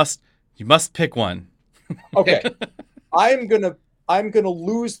 No, you must pick one. Okay. I'm gonna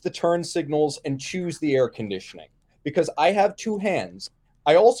lose the turn signals and choose the air conditioning because I have two hands.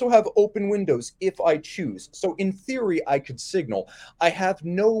 I also have open windows if I choose. So in theory, I could signal. I have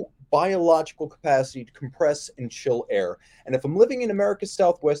no biological capacity to compress and chill air. And if I'm living in America's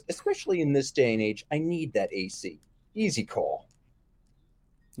Southwest, especially in this day and age, I need that AC. Easy call.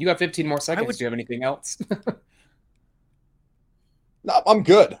 You got 15 more seconds. Do you have anything else? No, I'm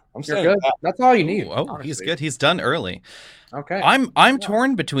good. You're good. That's all you need. Oh, honestly. He's good. He's done early. Okay. I'm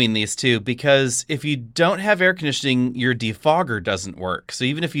torn between these two because if you don't have air conditioning, your defogger doesn't work. So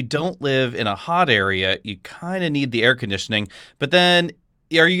even if you don't live in a hot area, you kind of need the air conditioning. But then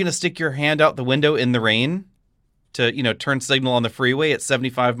are you going to stick your hand out the window in the rain to, turn signal on the freeway at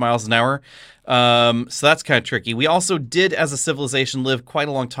 75 miles an hour? So that's kind of tricky. We also did, as a civilization, live quite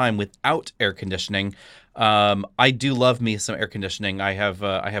a long time without air conditioning. I do love me some air conditioning. I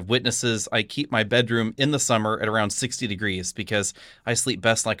have witnesses. I keep my bedroom in the summer at around 60 degrees because I sleep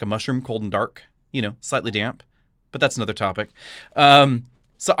best like a mushroom, cold and dark, slightly damp, but that's another topic.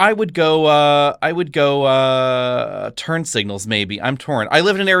 So I would go turn signals. Maybe. I'm torn. I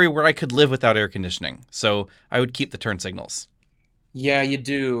live in an area where I could live without air conditioning. So I would keep the turn signals. Yeah, you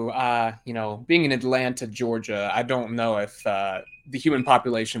do. Being in Atlanta, Georgia, I don't know if the human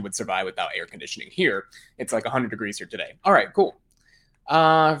population would survive without air conditioning. Here, it's like 100 degrees here today. All right, cool.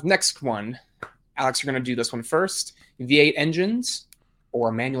 Next one. Alex, you're going to do this one first. V8 engines or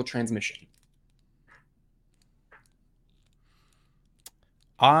a manual transmission?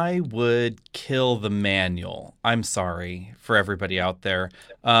 I would kill the manual. I'm sorry for everybody out there.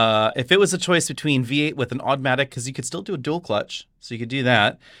 If it was a choice between V8 with an automatic, because you could still do a dual clutch, so you could do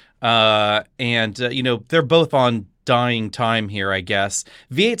that. They're both on dying time here, I guess.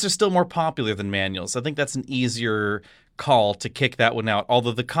 V8s are still more popular than manuals. I think that's an easier call to kick that one out.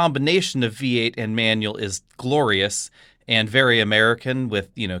 Although the combination of V8 and manual is glorious and very American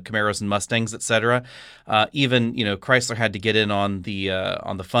with, Camaros and Mustangs, etc. Even, Chrysler had to get in on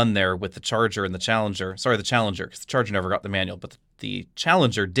the fun there with the Charger and the Challenger. Sorry, the Challenger, because the Charger never got the manual, but the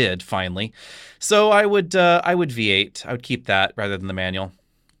Challenger did finally. So I would V8. I would keep that rather than the manual.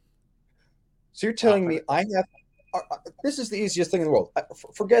 So you're telling me I have... this is the easiest thing in the world.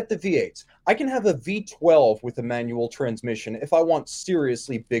 Forget the V8s. I can have a V12 with a manual transmission if I want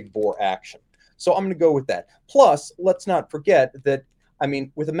seriously big bore action. So I'm going to go with that. Plus, let's not forget that,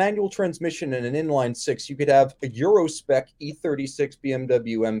 with a manual transmission and an inline six, you could have a Euro spec E36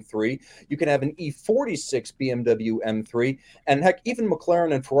 BMW M3. You can have an E46 BMW M3. And heck, even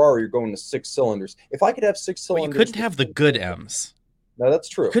McLaren and Ferrari are going to 6 cylinders. If I could have 6 cylinders... Well, you couldn't have the good M's. No, that's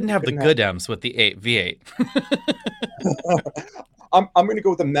true. Couldn't have the good M's with the V8. I'm going to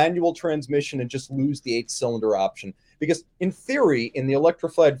go with a manual transmission and just lose the 8-cylinder option. Because in theory, in the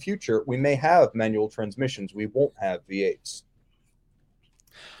electrified future, we may have manual transmissions. We won't have V8s.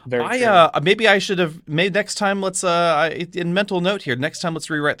 Maybe I should have made next time. Let's in mental note here. Next time, let's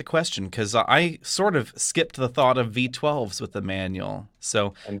rewrite the question because I sort of skipped the thought of V12s with the manual.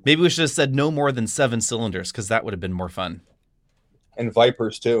 So maybe we should have said no more than 7 cylinders because that would have been more fun. And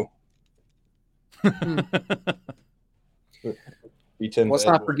Vipers too. Let's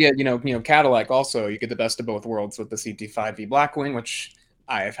not forget, Cadillac also, you get the best of both worlds with the CT5V Blackwing, which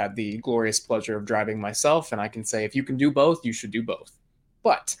I have had the glorious pleasure of driving myself, and I can say if you can do both, you should do both.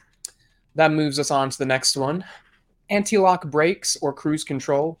 But that moves us on to the next one. Anti-lock brakes or cruise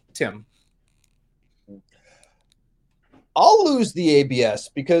control? Tim. I'll lose the ABS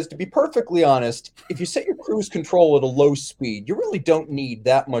because, to be perfectly honest, if you set your cruise control at a low speed, you really don't need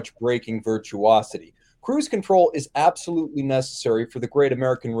that much braking virtuosity. Cruise control is absolutely necessary for the great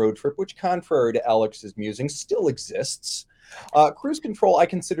American road trip, which, contrary to Alex's musings, still exists. Cruise control I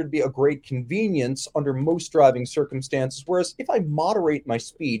consider to be a great convenience under most driving circumstances, whereas if I moderate my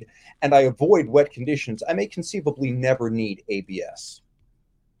speed and I avoid wet conditions, I may conceivably never need ABS.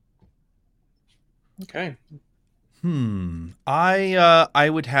 Okay. I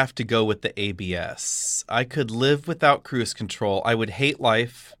would have to go with the ABS. I could live without cruise control. I would hate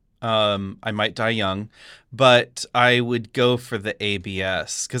life. I might die young, but I would go for the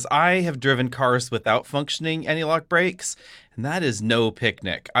ABS because I have driven cars without functioning anti-lock brakes, and that is no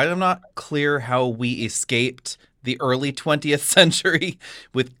picnic. I'm not clear how we escaped the early 20th century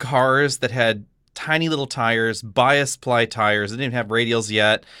with cars that had tiny little tires, bias ply tires. They didn't have radials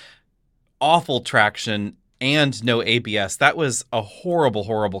yet, awful traction, and no ABS. That was a horrible,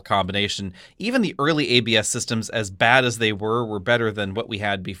 horrible combination. Even the early ABS systems, as bad as they were better than what we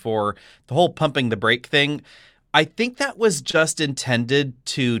had before. The whole pumping the brake thing, I think that was just intended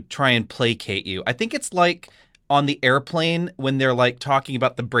to try and placate you. I think it's like on the airplane when they're like talking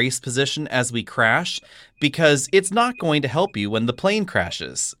about the brace position as we crash, because it's not going to help you when the plane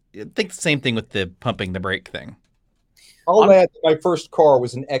crashes. I think the same thing with the pumping the brake thing. I'll add my first car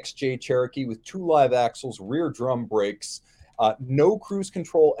was an XJ Cherokee with 2 live axles, rear drum brakes, no cruise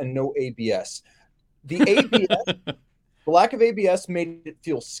control, and no ABS. The ABS, the lack of ABS made it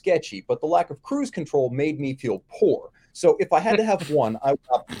feel sketchy, but the lack of cruise control made me feel poor. So if I had to have one, I would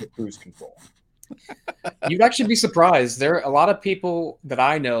opt for the cruise control. You'd actually be surprised. There are a lot of people that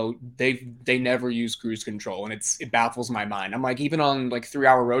I know, they never use cruise control, and it baffles my mind. I'm like, even on like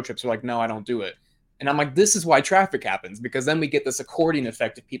 3-hour road trips, they're like, no, I don't do it. And I'm like, this is why traffic happens, because then we get this accordion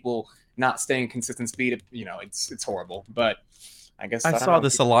effect of people not staying consistent speed. You know, it's horrible. But I guess I saw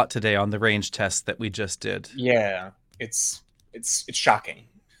this a lot today on the range test that we just did. Yeah, it's shocking.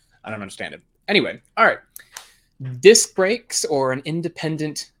 I don't understand it. Anyway, all right. Disc brakes or an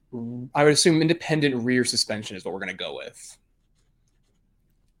independent, I would assume independent rear suspension is what we're going to go with.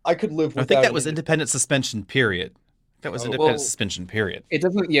 I could live with I think that was independent suspension, period. That was independent suspension, period. It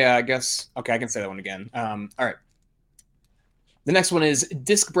doesn't, yeah, I guess. Okay, I can say that one again. All right. The next one is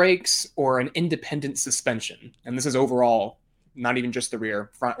disc brakes or an independent suspension. And this is overall, not even just the rear,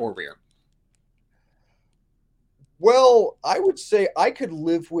 front or rear. Well, I would say I could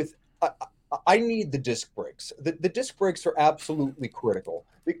live with. I need the disc brakes. The disc brakes are absolutely critical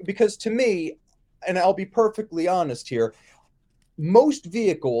because to me, and I'll be perfectly honest here, most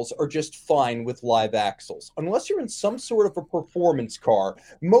vehicles are just fine with live axles. Unless you're in some sort of a performance car,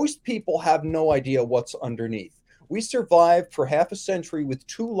 most people have no idea what's underneath. We survived for half a century with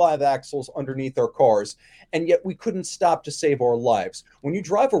 2 live axles underneath our cars, and yet we couldn't stop to save our lives. When you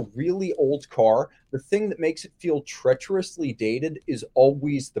drive a really old car, the thing that makes it feel treacherously dated is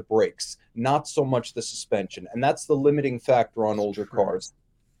always the brakes, not so much the suspension. And that's the limiting factor on older cars.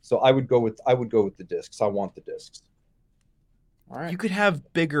 So I would go with the discs. I want the discs. All right. You could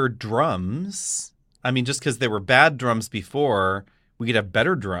have bigger drums. I mean, just because there were bad drums before, we could have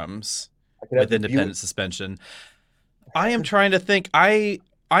better drums with independent suspension. I am trying to think. I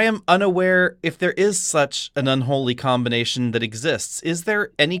am unaware if there is such an unholy combination that exists. Is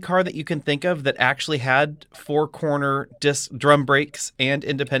there any car that you can think of that actually had 4-corner disc drum brakes and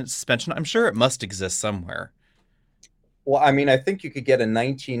independent suspension? I'm sure it must exist somewhere. Well, I mean, I think you could get a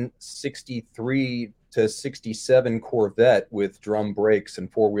 1963 to 67 Corvette with drum brakes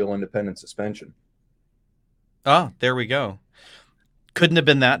and 4-wheel independent suspension. Ah, there we go. Couldn't have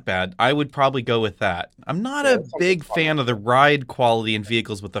been that bad. I would probably go with that. I'm not a big fan of the ride quality in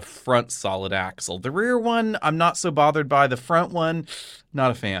vehicles with the front solid axle. The rear one, I'm not so bothered by. The front one,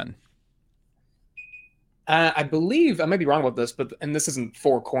 not a fan. I believe, I might be wrong about this, and this isn't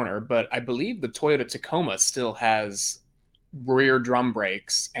 4-corner, but I believe the Toyota Tacoma still has rear drum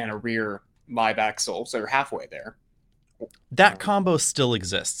brakes and a rear live axle, so they're halfway there. That combo still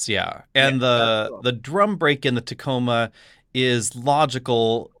exists, yeah. And the drum brake in the Tacoma is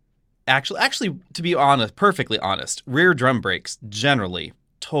logical. Actually, to be honest, perfectly honest, rear drum brakes generally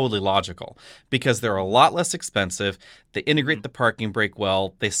totally logical because they're a lot less expensive. They integrate the parking brake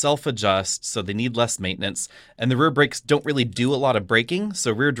well. They self-adjust, so they need less maintenance. And the rear brakes don't really do a lot of braking,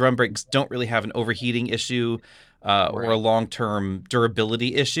 so rear drum brakes don't really have an overheating issue or a long-term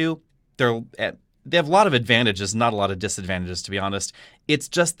durability issue. They have a lot of advantages, not a lot of disadvantages, to be honest. It's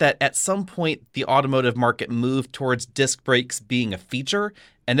just that at some point, the automotive market moved towards disc brakes being a feature,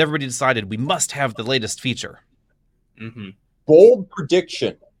 and everybody decided we must have the latest feature. Mm-hmm. Bold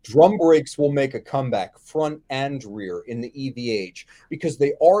prediction. Drum brakes will make a comeback, front and rear, in the EV age, because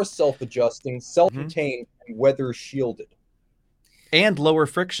they are self-adjusting, self-contained, and weather-shielded. And lower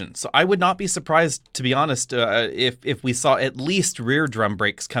friction. So I would not be surprised, to be honest, if we saw at least rear drum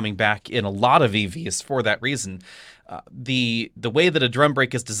brakes coming back in a lot of EVs for that reason. The way that a drum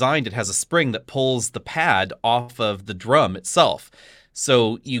brake is designed, it has a spring that pulls the pad off of the drum itself.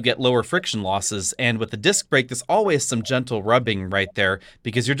 So you get lower friction losses. And with the disc brake, there's always some gentle rubbing right there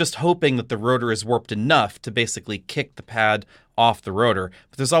because you're just hoping that the rotor is warped enough to basically kick the pad off the rotor.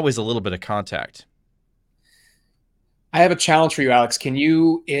 But there's always a little bit of contact. I have a challenge for you, Alex. Can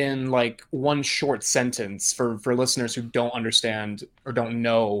you, in like one short sentence for listeners who don't understand or don't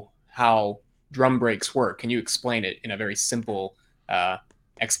know how drum brakes work, can you explain it in a very simple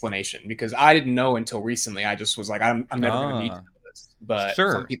explanation? Because I didn't know until recently. I just was like, I'm never going to need to know this. But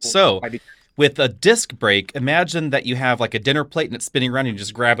sure. Some people might be... With a disc brake, imagine that you have like a dinner plate and it's spinning around and you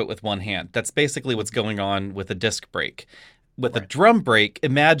just grab it with one hand. That's basically what's going on with a disc brake. with a Right. drum brake,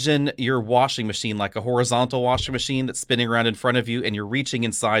 imagine your washing machine like a horizontal washing machine that's spinning around in front of you, and you're reaching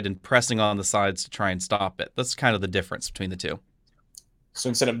inside and pressing on the sides to try and stop it. That's kind of the difference between the two. So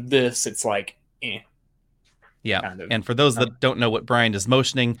instead of this, it's like, Yeah. kind of. And for those that don't know what Brian is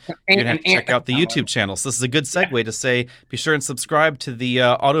motioning, you're going to have to check out the YouTube channel. So this is a good segue to say, be sure and subscribe to the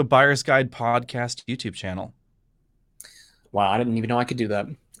Auto Buyer's Guide podcast YouTube channel. Wow, I didn't even know I could do that.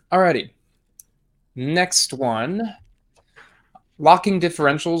 Alrighty. Next one. Locking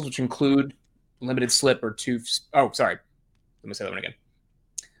differentials, which include limited slip or two. Oh, sorry. Let me say that one again.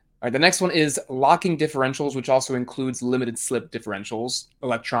 All right, the next one is locking differentials, which also includes limited slip differentials,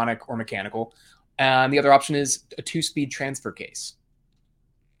 electronic or mechanical. And the other option is a 2-speed transfer case.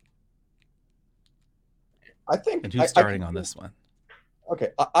 I think. And who's starting on this one? Okay,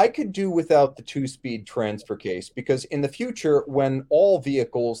 I could do without the 2-speed transfer case, because in the future, when all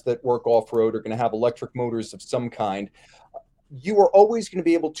vehicles that work off-road are going to have electric motors of some kind, you are always going to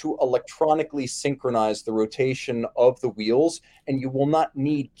be able to electronically synchronize the rotation of the wheels, and you will not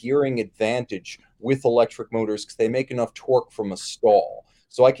need gearing advantage with electric motors because they make enough torque from a stall.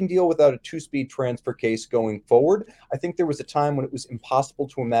 So I can deal without a 2-speed transfer case going forward. I think there was a time when it was impossible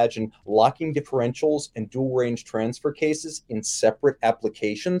to imagine locking differentials and dual range transfer cases in separate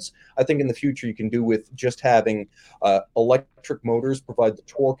applications. I think in the future you can do with just having electric motors provide the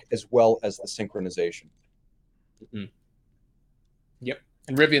torque as well as the synchronization. Mm-hmm. Yep.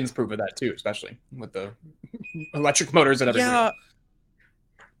 And Rivian's proven that too, especially with the electric motors and everything. Yeah.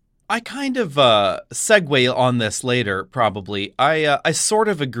 I kind of segue on this later, probably. I sort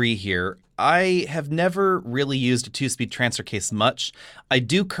of agree here. I have never really used a 2-speed transfer case much. I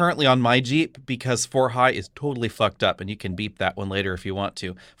do currently on my Jeep because 4-high is totally fucked up, and you can beep that one later if you want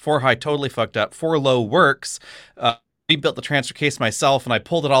to. 4-high totally fucked up. 4-low works. Rebuilt the transfer case myself, and I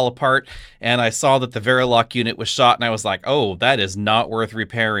pulled it all apart, and I saw that the Verilog unit was shot, and I was like, oh, that is not worth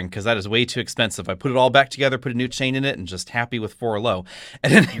repairing because that is way too expensive. I put it all back together, put a new chain in it, and just happy with 4-low.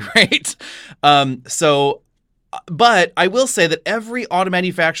 At any rate, but I will say that every auto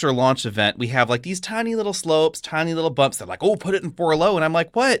manufacturer launch event, we have like these tiny little slopes, tiny little bumps. They're like, oh, put it in 4-low. And I'm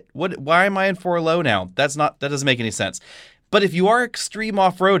like, what? Why am I in 4-low now? That doesn't make any sense. But if you are extreme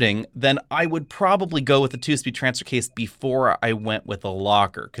off-roading, then I would probably go with the 2-speed transfer case before I went with a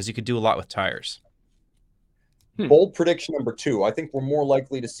locker, because you could do a lot with tires. Bold prediction number 2. I think we're more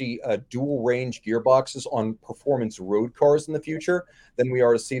likely to see dual range gearboxes on performance road cars in the future than we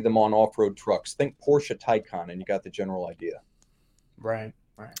are to see them on off-road trucks. Think Porsche Taycan, and you got the general idea. Right.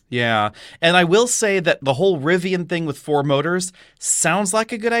 Yeah. And I will say that the whole Rivian thing with 4 motors sounds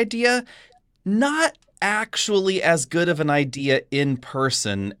like a good idea. Not actually as good of an idea in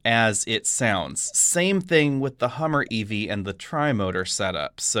person as it sounds. Same thing with the Hummer EV and the tri-motor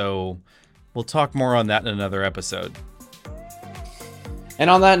setup. So we'll talk more on that in another episode. And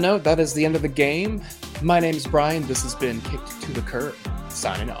on that note, that is the end of the game. My name is Brian. This has been Kicked to the Curb.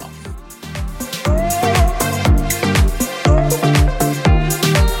 Signing off.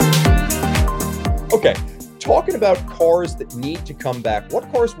 Okay. Talking about cars that need to come back,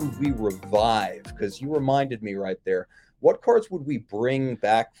 what cars would we revive? Because you reminded me right there. What cars would we bring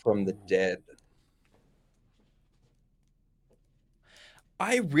back from the dead?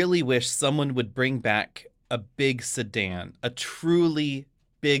 I really wish someone would bring back a big sedan, a truly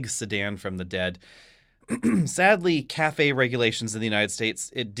big sedan from the dead. Sadly, CAFE regulations in the United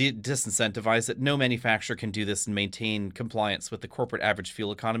States, it disincentivize it. No manufacturer can do this and maintain compliance with the corporate average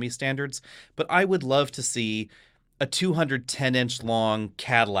fuel economy standards. But I would love to see a 210-inch long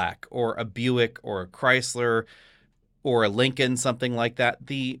Cadillac or a Buick or a Chrysler or a Lincoln, something like that.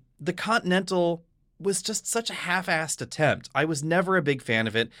 The Continental was just such a half-assed attempt. I was never a big fan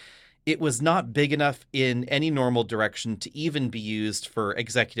of it. It was not big enough in any normal direction to even be used for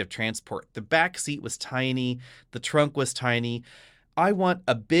executive transport. The back seat was tiny. The trunk was tiny. I want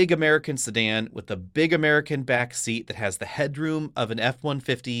a big American sedan with a big American back seat that has the headroom of an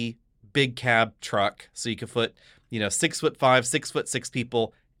F-150 big cab truck. So you could put, 6'5", 6'6"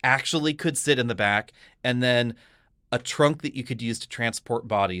 people actually could sit in the back, and then a trunk that you could use to transport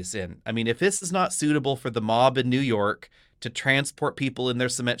bodies in. I mean, if this is not suitable for the mob in New York to transport people in their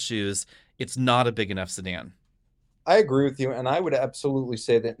cement shoes, it's not a big enough sedan. I agree with you, and I would absolutely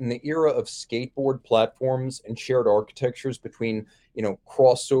say that in the era of skateboard platforms and shared architectures between,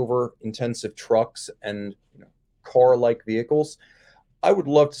 crossover intensive trucks and car-like vehicles, I would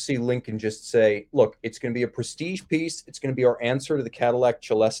love to see Lincoln just say, look, it's going to be a prestige piece. It's going to be our answer to the Cadillac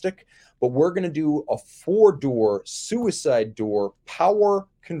Celestiq, but we're going to do a 4-door, suicide door, power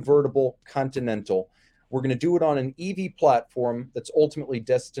convertible Continental. We're going to do it on an EV platform that's ultimately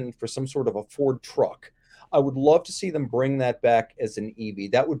destined for some sort of a Ford truck. I would love to see them bring that back as an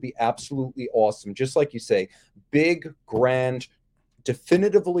EV. That would be absolutely awesome. Just like you say, big, grand,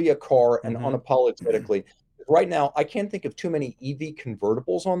 definitively a car and unapologetically. Right now, I can't think of too many EV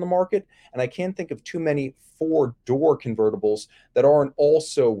convertibles on the market, and I can't think of too many four-door convertibles that aren't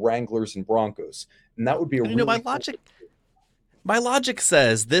also Wranglers and Broncos. And that would be a You know, really my logic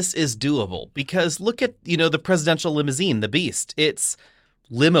says this is doable because look at, the presidential limousine, the Beast. It's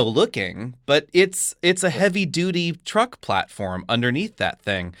limo looking, but it's a heavy duty truck platform underneath that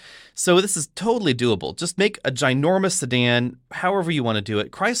thing. So this is totally doable. Just make a ginormous sedan, however you want to do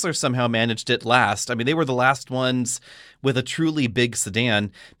it. Chrysler somehow managed it last. I mean, they were the last ones with a truly big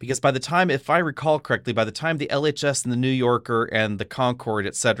sedan because by the time, if I recall correctly, by the time the LHS and the New Yorker and the Concorde,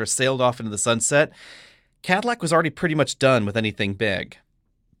 etc., sailed off into the sunset, Cadillac was already pretty much done with anything big.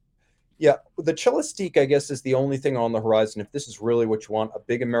 Yeah, the Celestiq, I guess, is the only thing on the horizon. If this is really what you want, a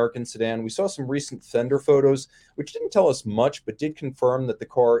big American sedan. We saw some recent Fender photos, which didn't tell us much, but did confirm that the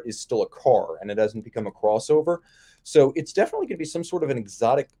car is still a car and it hasn't become a crossover. So it's definitely going to be some sort of an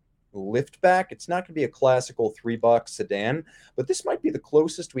exotic liftback. It's not going to be a classical three-box sedan, but this might be the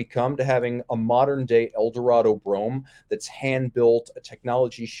closest we come to having a modern-day Eldorado Brougham that's hand-built, a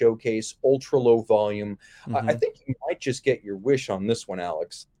technology showcase, ultra-low volume. I think you might just get your wish on this one,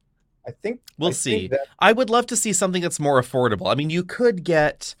 Alex. We'll see. I would love to see something that's more affordable. I mean, you can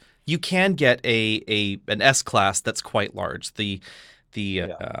get an S class that's quite large. The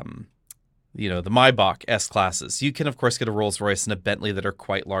Maybach S classes. You can of course get a Rolls-Royce and a Bentley that are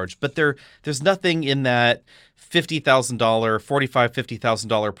quite large, but there's nothing in that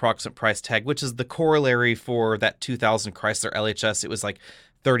 $50,000 approximate price tag, which is the corollary for that 2000 Chrysler LHS. It was like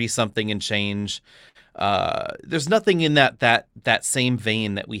 30 something and change. There's nothing in that same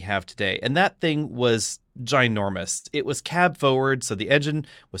vein that we have today. And that thing was ginormous. It was cab forward, so the engine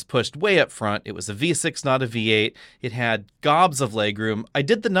was pushed way up front. It was a V6, not a V8. It had gobs of legroom. I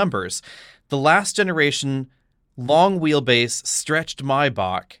did the numbers. The last generation long wheelbase stretched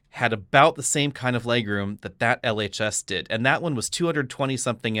Maybach had about the same kind of legroom that LHS did. And that one was 220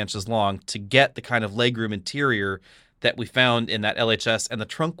 something inches long to get the kind of legroom interior that we found in that LHS, and the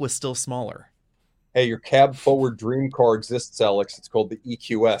trunk was still smaller. Hey, your cab forward dream car exists, Alex. It's called the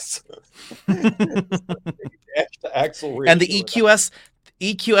EQS. And the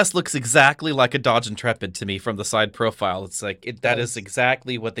EQS looks exactly like a Dodge Intrepid to me from the side profile. It's like that is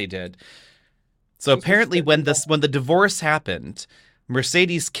exactly what they did. So apparently when the divorce happened,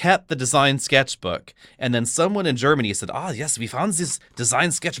 Mercedes kept the design sketchbook, and then someone in Germany said, yes, we found this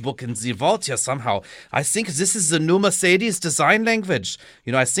design sketchbook in the vault here somehow. I think this is the new Mercedes design language.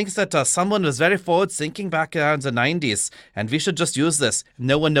 I think that someone was very forward thinking back in the 90s, and we should just use this.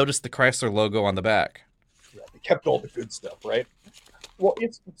 No one noticed the Chrysler logo on the back. Yeah, they kept all the good stuff, right? Well,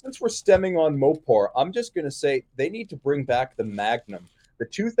 since we're stemming on Mopar, I'm just going to say they need to bring back the Magnum. The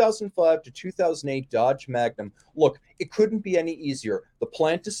 2005 to 2008 Dodge Magnum, look, it couldn't be any easier. The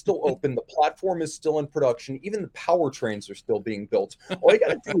plant is still open. The platform is still in production. Even the powertrains are still being built. All you got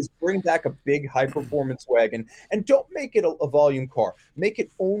to do is bring back a big high-performance wagon, and don't make it a volume car. Make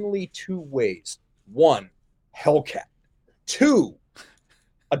it only two ways. One, Hellcat. Two,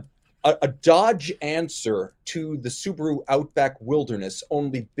 a Dodge answer to the Subaru Outback Wilderness,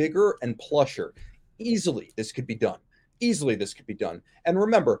 only bigger and plusher. Easily, this could be done. And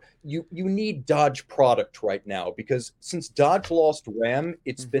remember, you need Dodge product right now, because since Dodge lost Ram,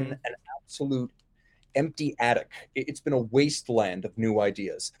 it's been an absolute empty attic. It's been a wasteland of new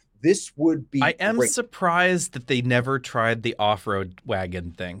ideas. This would be I am great. Surprised that they never tried the off-road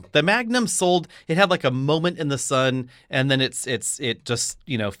wagon thing. The Magnum sold, it had like a moment in the sun, and then it just,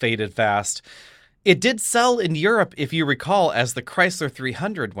 faded fast. It did sell in Europe, if you recall, as the Chrysler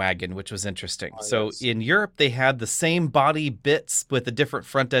 300 wagon, which was interesting. Yes. In Europe, they had the same body bits with a different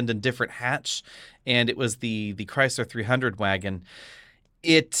front end and different hatch, and it was the Chrysler 300 wagon.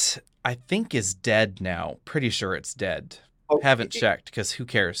 It, I think, is dead now. Pretty sure it's dead. Haven't checked, because who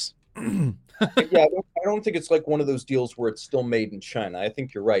cares? Yeah, I don't think it's like one of those deals where it's still made in China. I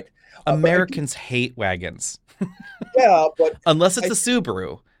think you're right. Americans hate wagons. Yeah, but unless it's a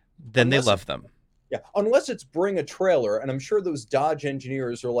Subaru, then they love them. Yeah, unless it's bring a trailer, and I'm sure those Dodge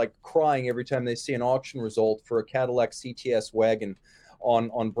engineers are like crying every time they see an auction result for a Cadillac CTS wagon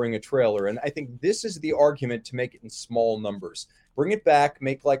on bring a trailer. And I think this is the argument to make it in small numbers. Bring it back,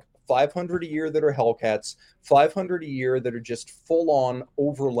 make like 500 a year that are Hellcats, 500 a year that are just full-on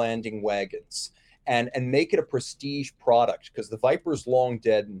overlanding wagons, and make it a prestige product, because the Viper's long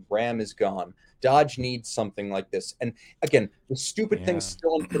dead and Ram is gone. Dodge needs something like this. And again, the stupid thing's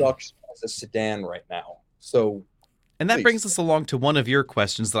still in production as a sedan right now. So And that Please. brings us along to one of your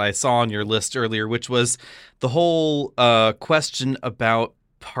questions that I saw on your list earlier, which was the whole question about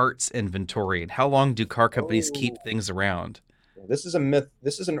parts inventory and how long do car companies keep Oh, things around? this is a myth.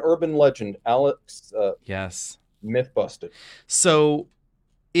 This is an urban legend. Alex, Yes. myth busted. So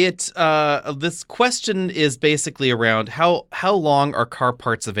this question is basically around how long are car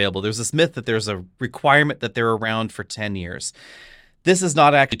parts available? There's this myth that there's a requirement that they're around for 10 years. This is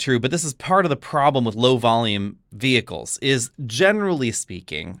not actually true, but this is part of the problem with low volume vehicles is generally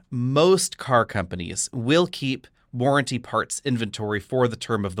speaking, most car companies will keep warranty parts inventory for the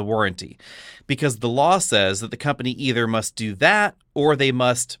term of the warranty because the law says that the company either must do that or they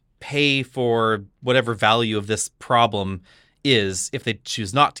must pay for whatever value of this problem is if they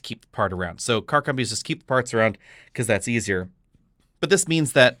choose not to keep the part around. So car companies just keep the parts around because that's easier. But this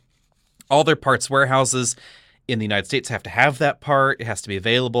means that all their parts warehouses in the United States have to have that part. It has to be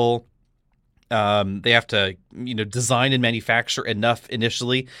available. They have to, design and manufacture enough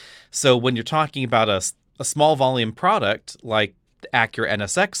initially. So when you're talking about a small volume product like the Acura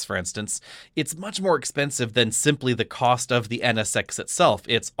NSX, for instance, it's much more expensive than simply the cost of the NSX itself.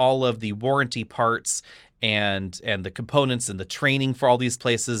 It's all of the warranty parts and the components and the training for all these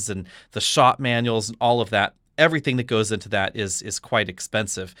places and the shop manuals and all of that. Everything that goes into that is quite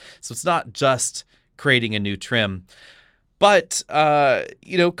expensive. So it's not just creating a new trim. But,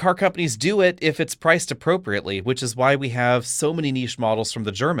 car companies do it if it's priced appropriately, which is why we have so many niche models from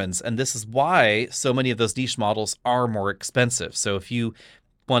the Germans. And this is why so many of those niche models are more expensive. So if you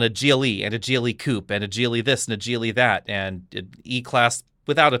want a GLE and a GLE Coupe and a GLE this and a GLE that and an E-Class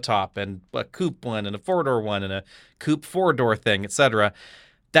without a top and a coupe one and a four-door one and a coupe four-door thing, etc.,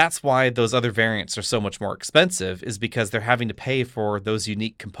 that's why those other variants are so much more expensive is because they're having to pay for those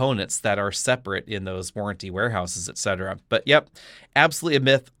unique components that are separate in those warranty warehouses, etc. But yep, absolutely a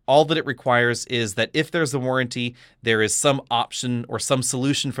myth. All that it requires is that if there's a warranty, there is some option or some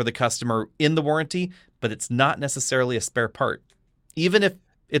solution for the customer in the warranty, but it's not necessarily a spare part. Even if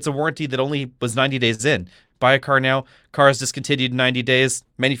it's a warranty that only was 90 days in. Buy a car now, car is discontinued in 90 days.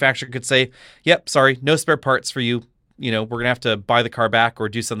 Manufacturer could say, yep, sorry, no spare parts for you. We're going to have to buy the car back or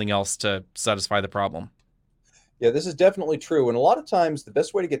do something else to satisfy the problem. Yeah, this is definitely true. And a lot of times, the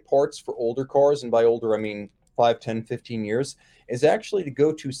best way to get parts for older cars, and by older, I mean 5, 10, 15 years, is actually to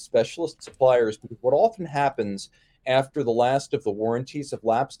go to specialist suppliers. Because what often happens after the last of the warranties have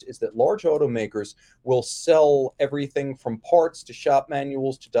lapsed is that large automakers will sell everything from parts to shop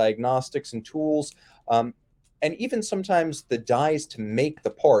manuals to diagnostics and tools, and even sometimes the dies to make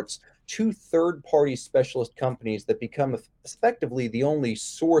the parts to third-party specialist companies that become effectively the only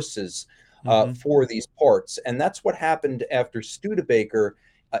sources for these parts. And that's what happened after Studebaker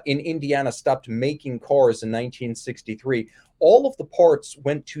in Indiana stopped making cars in 1963. All of the parts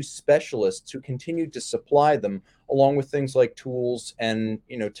went to specialists who continued to supply them, along with things like tools and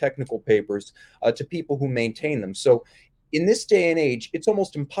technical papers to people who maintain them. So in this day and age, it's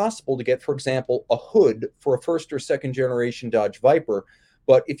almost impossible to get, for example, a hood for a first or second generation Dodge Viper.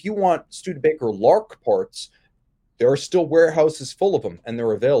 But if you want Studebaker Lark parts, there are still warehouses full of them, and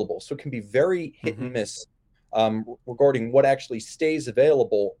they're available. So it can be very hit and miss regarding what actually stays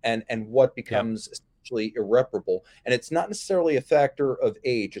available and what becomes essentially irreparable. And it's not necessarily a factor of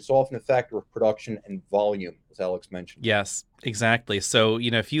age. It's often a factor of production and volume, as Alex mentioned. Yes, exactly. So,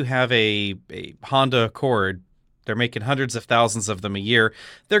 if you have a Honda Accord, they're making hundreds of thousands of them a year.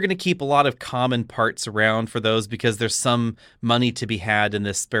 They're going to keep a lot of common parts around for those because there's some money to be had in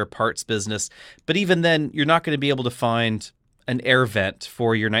this spare parts business. But even then, you're not going to be able to find an air vent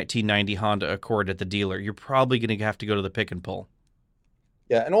for your 1990 Honda Accord at the dealer. You're probably going to have to go to the pick and pull.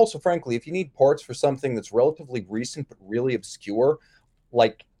 Yeah, and also, frankly, if you need parts for something that's relatively recent but really obscure,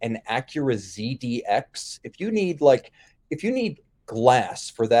 like an Acura ZDX, if you need glass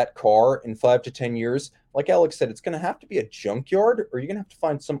for that car in 5 to 10 years, like Alex said, it's going to have to be a junkyard, or you're going to have to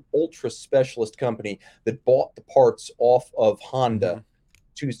find some ultra specialist company that bought the parts off of Honda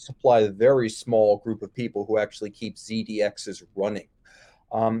to supply the very small group of people who actually keep ZDXs running.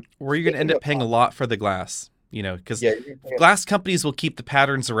 Or you're going to end up paying a lot for the glass, because Yeah, glass companies will keep the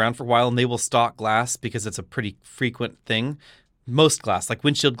patterns around for a while and they will stock glass because it's a pretty frequent thing. Most glass, like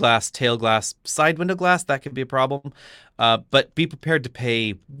windshield glass, tail glass, side window glass, that could be a problem. But be prepared to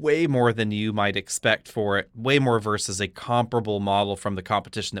pay way more than you might expect for it, way more versus a comparable model from the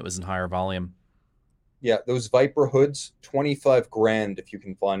competition that was in higher volume. Yeah, those Viper hoods, 25 grand if you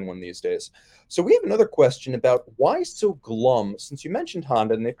can find one these days. So we have another question about why so glum, since you mentioned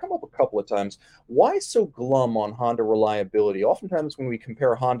Honda, and they've come up a couple of times, why so glum on Honda reliability? Oftentimes when we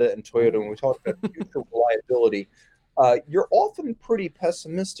compare Honda and Toyota, when we talk about future reliability, you're often pretty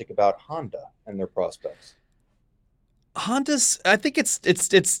pessimistic about Honda and their prospects. Honda's, I think it's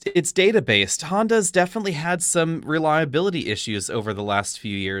data based. Honda's definitely had some reliability issues over the last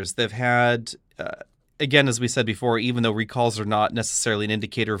few years. They've had, again, as we said before, even though recalls are not necessarily an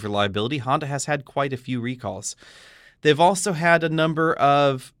indicator of reliability, Honda has had quite a few recalls. They've also had a number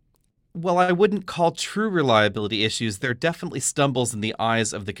of, well, I wouldn't call true reliability issues. They're definitely stumbles in the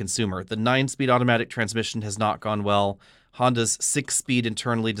eyes of the consumer. The 9-speed automatic transmission has not gone well. Honda's 6-speed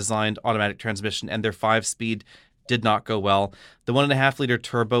internally designed automatic transmission and their 5-speed did not go well. The 1.5-liter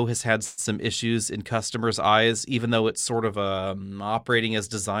turbo has had some issues in customers' eyes, even though it's sort of a operating as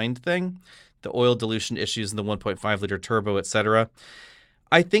designed thing. The oil dilution issues in the 1.5-liter turbo, etc.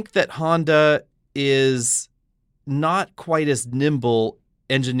 I think that Honda is not quite as nimble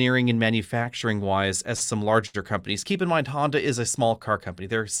engineering and manufacturing wise as some larger companies. Keep in mind, Honda is a small car company.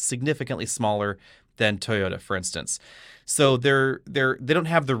 They're significantly smaller than Toyota, for instance. So they don't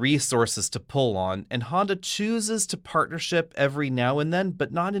have the resources to pull on, and Honda chooses to partnership every now and then,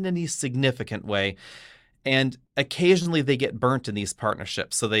 but not in any significant way. And occasionally they get burnt in these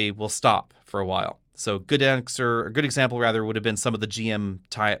partnerships, so they will stop for a while. So good example rather would have been some of the GM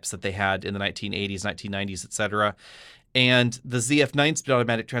tie-ups that they had in the 1980s, 1990s, etc. And the ZF 9-speed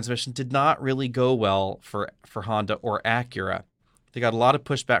automatic transmission did not really go well for Honda or Acura. They got a lot of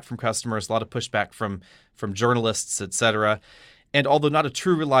pushback from customers, a lot of pushback from journalists, etc. And although not a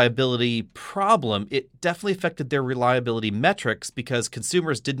true reliability problem, it definitely affected their reliability metrics because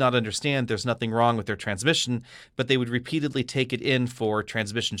consumers did not understand there's nothing wrong with their transmission, but they would repeatedly take it in for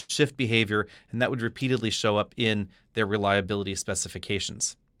transmission shift behavior, and that would repeatedly show up in their reliability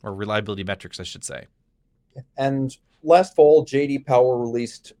specifications, or reliability metrics, I should say. And last fall, J.D. Power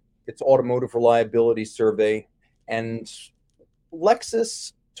released its automotive reliability survey, and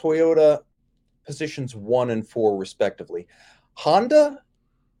Lexus, Toyota positions 1 and 4 respectively. Honda,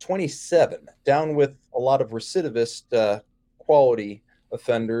 27, down with a lot of recidivist quality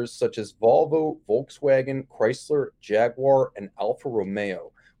offenders such as Volvo, Volkswagen, Chrysler, Jaguar, and Alfa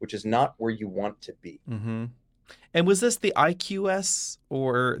Romeo, which is not where you want to be. Mm-hmm. And was this the IQS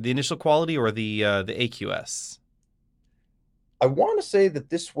or the initial quality or the AQS? I want to say that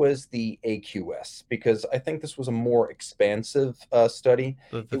this was the AQS because I think this was a more expansive study.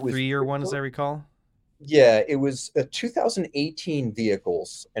 The 3-year one, as I recall? Yeah, it was 2018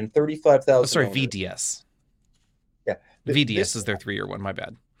 vehicles and 35,000. Oh, sorry, VDS. Yeah. VDS is their 3-year one, my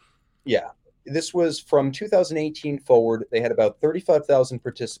bad. Yeah. This was from 2018 forward. They had about 35,000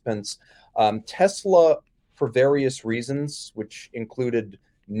 participants. Tesla, for various reasons, which included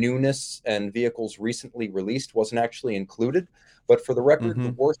newness and vehicles recently released, wasn't actually included. But for the record,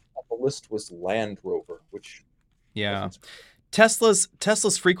 the worst on the list was Land Rover, which... Yeah. Tesla's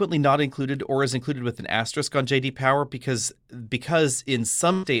frequently not included or is included with an asterisk on JD Power because in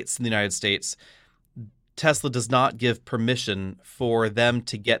some states in the United States, Tesla does not give permission for them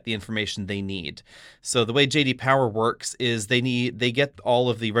to get the information they need. So the way JD Power works is they get all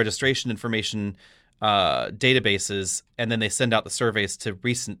of the registration information databases, and then they send out the surveys to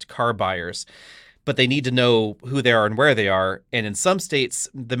recent car buyers. But they need to know who they are and where they are. And in some states,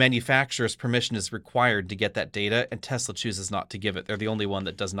 the manufacturer's permission is required to get that data, and Tesla chooses not to give it. They're the only one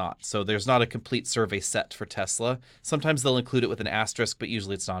that does not. So there's not a complete survey set for Tesla. Sometimes they'll include it with an asterisk, but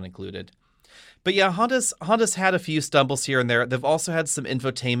usually it's not included. But yeah, Honda's had a few stumbles here and there. They've also had some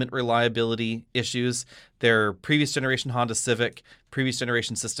infotainment reliability issues. Their previous generation Honda Civic, previous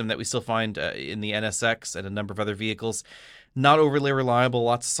generation system that we still find in the NSX and a number of other vehicles, not overly reliable,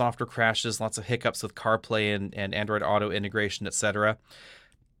 lots of software crashes, lots of hiccups with CarPlay and Android Auto integration, etc.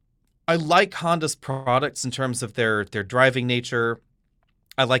 I like Honda's products in terms of their driving nature.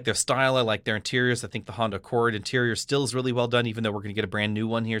 I like their style. I like their interiors. I think the Honda Accord interior still is really well done, even though we're going to get a brand new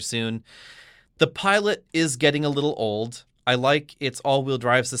one here soon. The Pilot is getting a little old. I like its all-wheel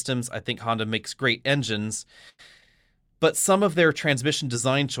drive systems. I think Honda makes great engines. But some of their transmission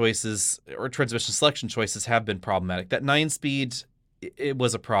design choices or transmission selection choices have been problematic. That 9-speed, it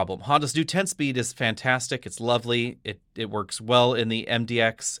was a problem. Honda's new 10-speed is fantastic. It's lovely. It works well in the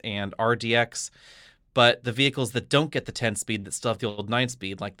MDX and RDX. But the vehicles that don't get the 10-speed that still have the old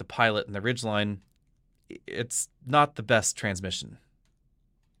 9-speed, like the Pilot and the Ridgeline, it's not the best transmission.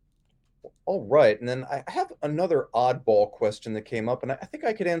 All right. And then I have another oddball question that came up, and I think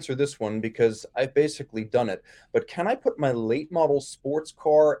I could answer this one because I've basically done it. But can I put my late model sports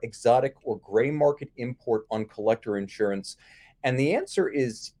car, exotic, or gray market import on collector insurance? And the answer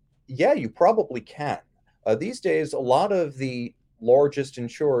is, yeah, you probably can. These days, a lot of the largest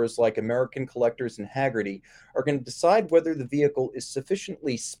insurers like American Collectors and Hagerty are going to decide whether the vehicle is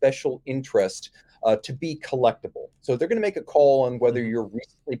sufficiently special interest to be collectible. So they're going to make a call on whether your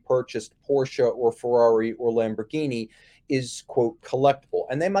recently purchased Porsche or Ferrari or Lamborghini is, quote, collectible.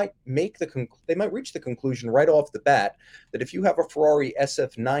 And they might reach the conclusion right off the bat that if you have a Ferrari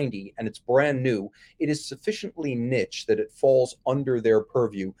SF90 and it's brand new, it is sufficiently niche that it falls under their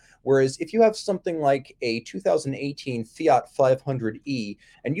purview. Whereas if you have something like a 2018 Fiat 500e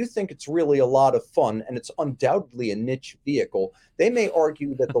and you think it's really a lot of fun and it's undoubtedly a niche vehicle, they may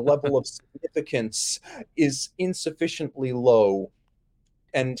argue that the level of significance is insufficiently low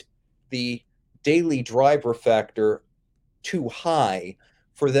and the daily driver factor too high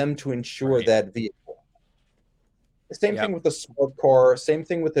for them to insure that vehicle. The same thing with a smart car, same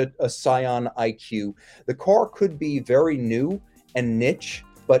thing with a Scion IQ. The car could be very new and niche,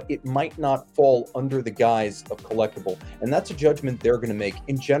 but it might not fall under the guise of collectible. And that's a judgment they're going to make.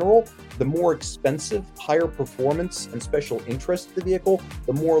 In general, the more expensive, higher performance, and special interest of the vehicle,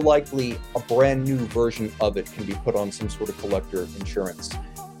 the more likely a brand new version of it can be put on some sort of collector insurance.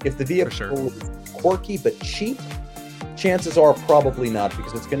 If the vehicle is quirky but cheap, chances are probably not,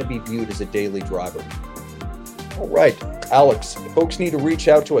 because it's going to be viewed as a daily driver. All right, Alex, if folks need to reach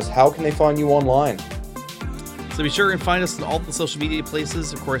out to us, how can they find you online? So be sure and find us on all the social media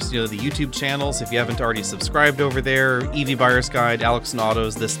places. Of course, the YouTube channels, if you haven't already subscribed over there, EV Buyer's Guide, Alex and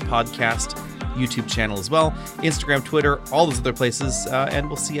Autos, this podcast, YouTube channel as well, Instagram, Twitter, all those other places, and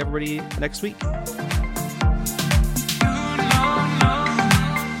we'll see everybody next week.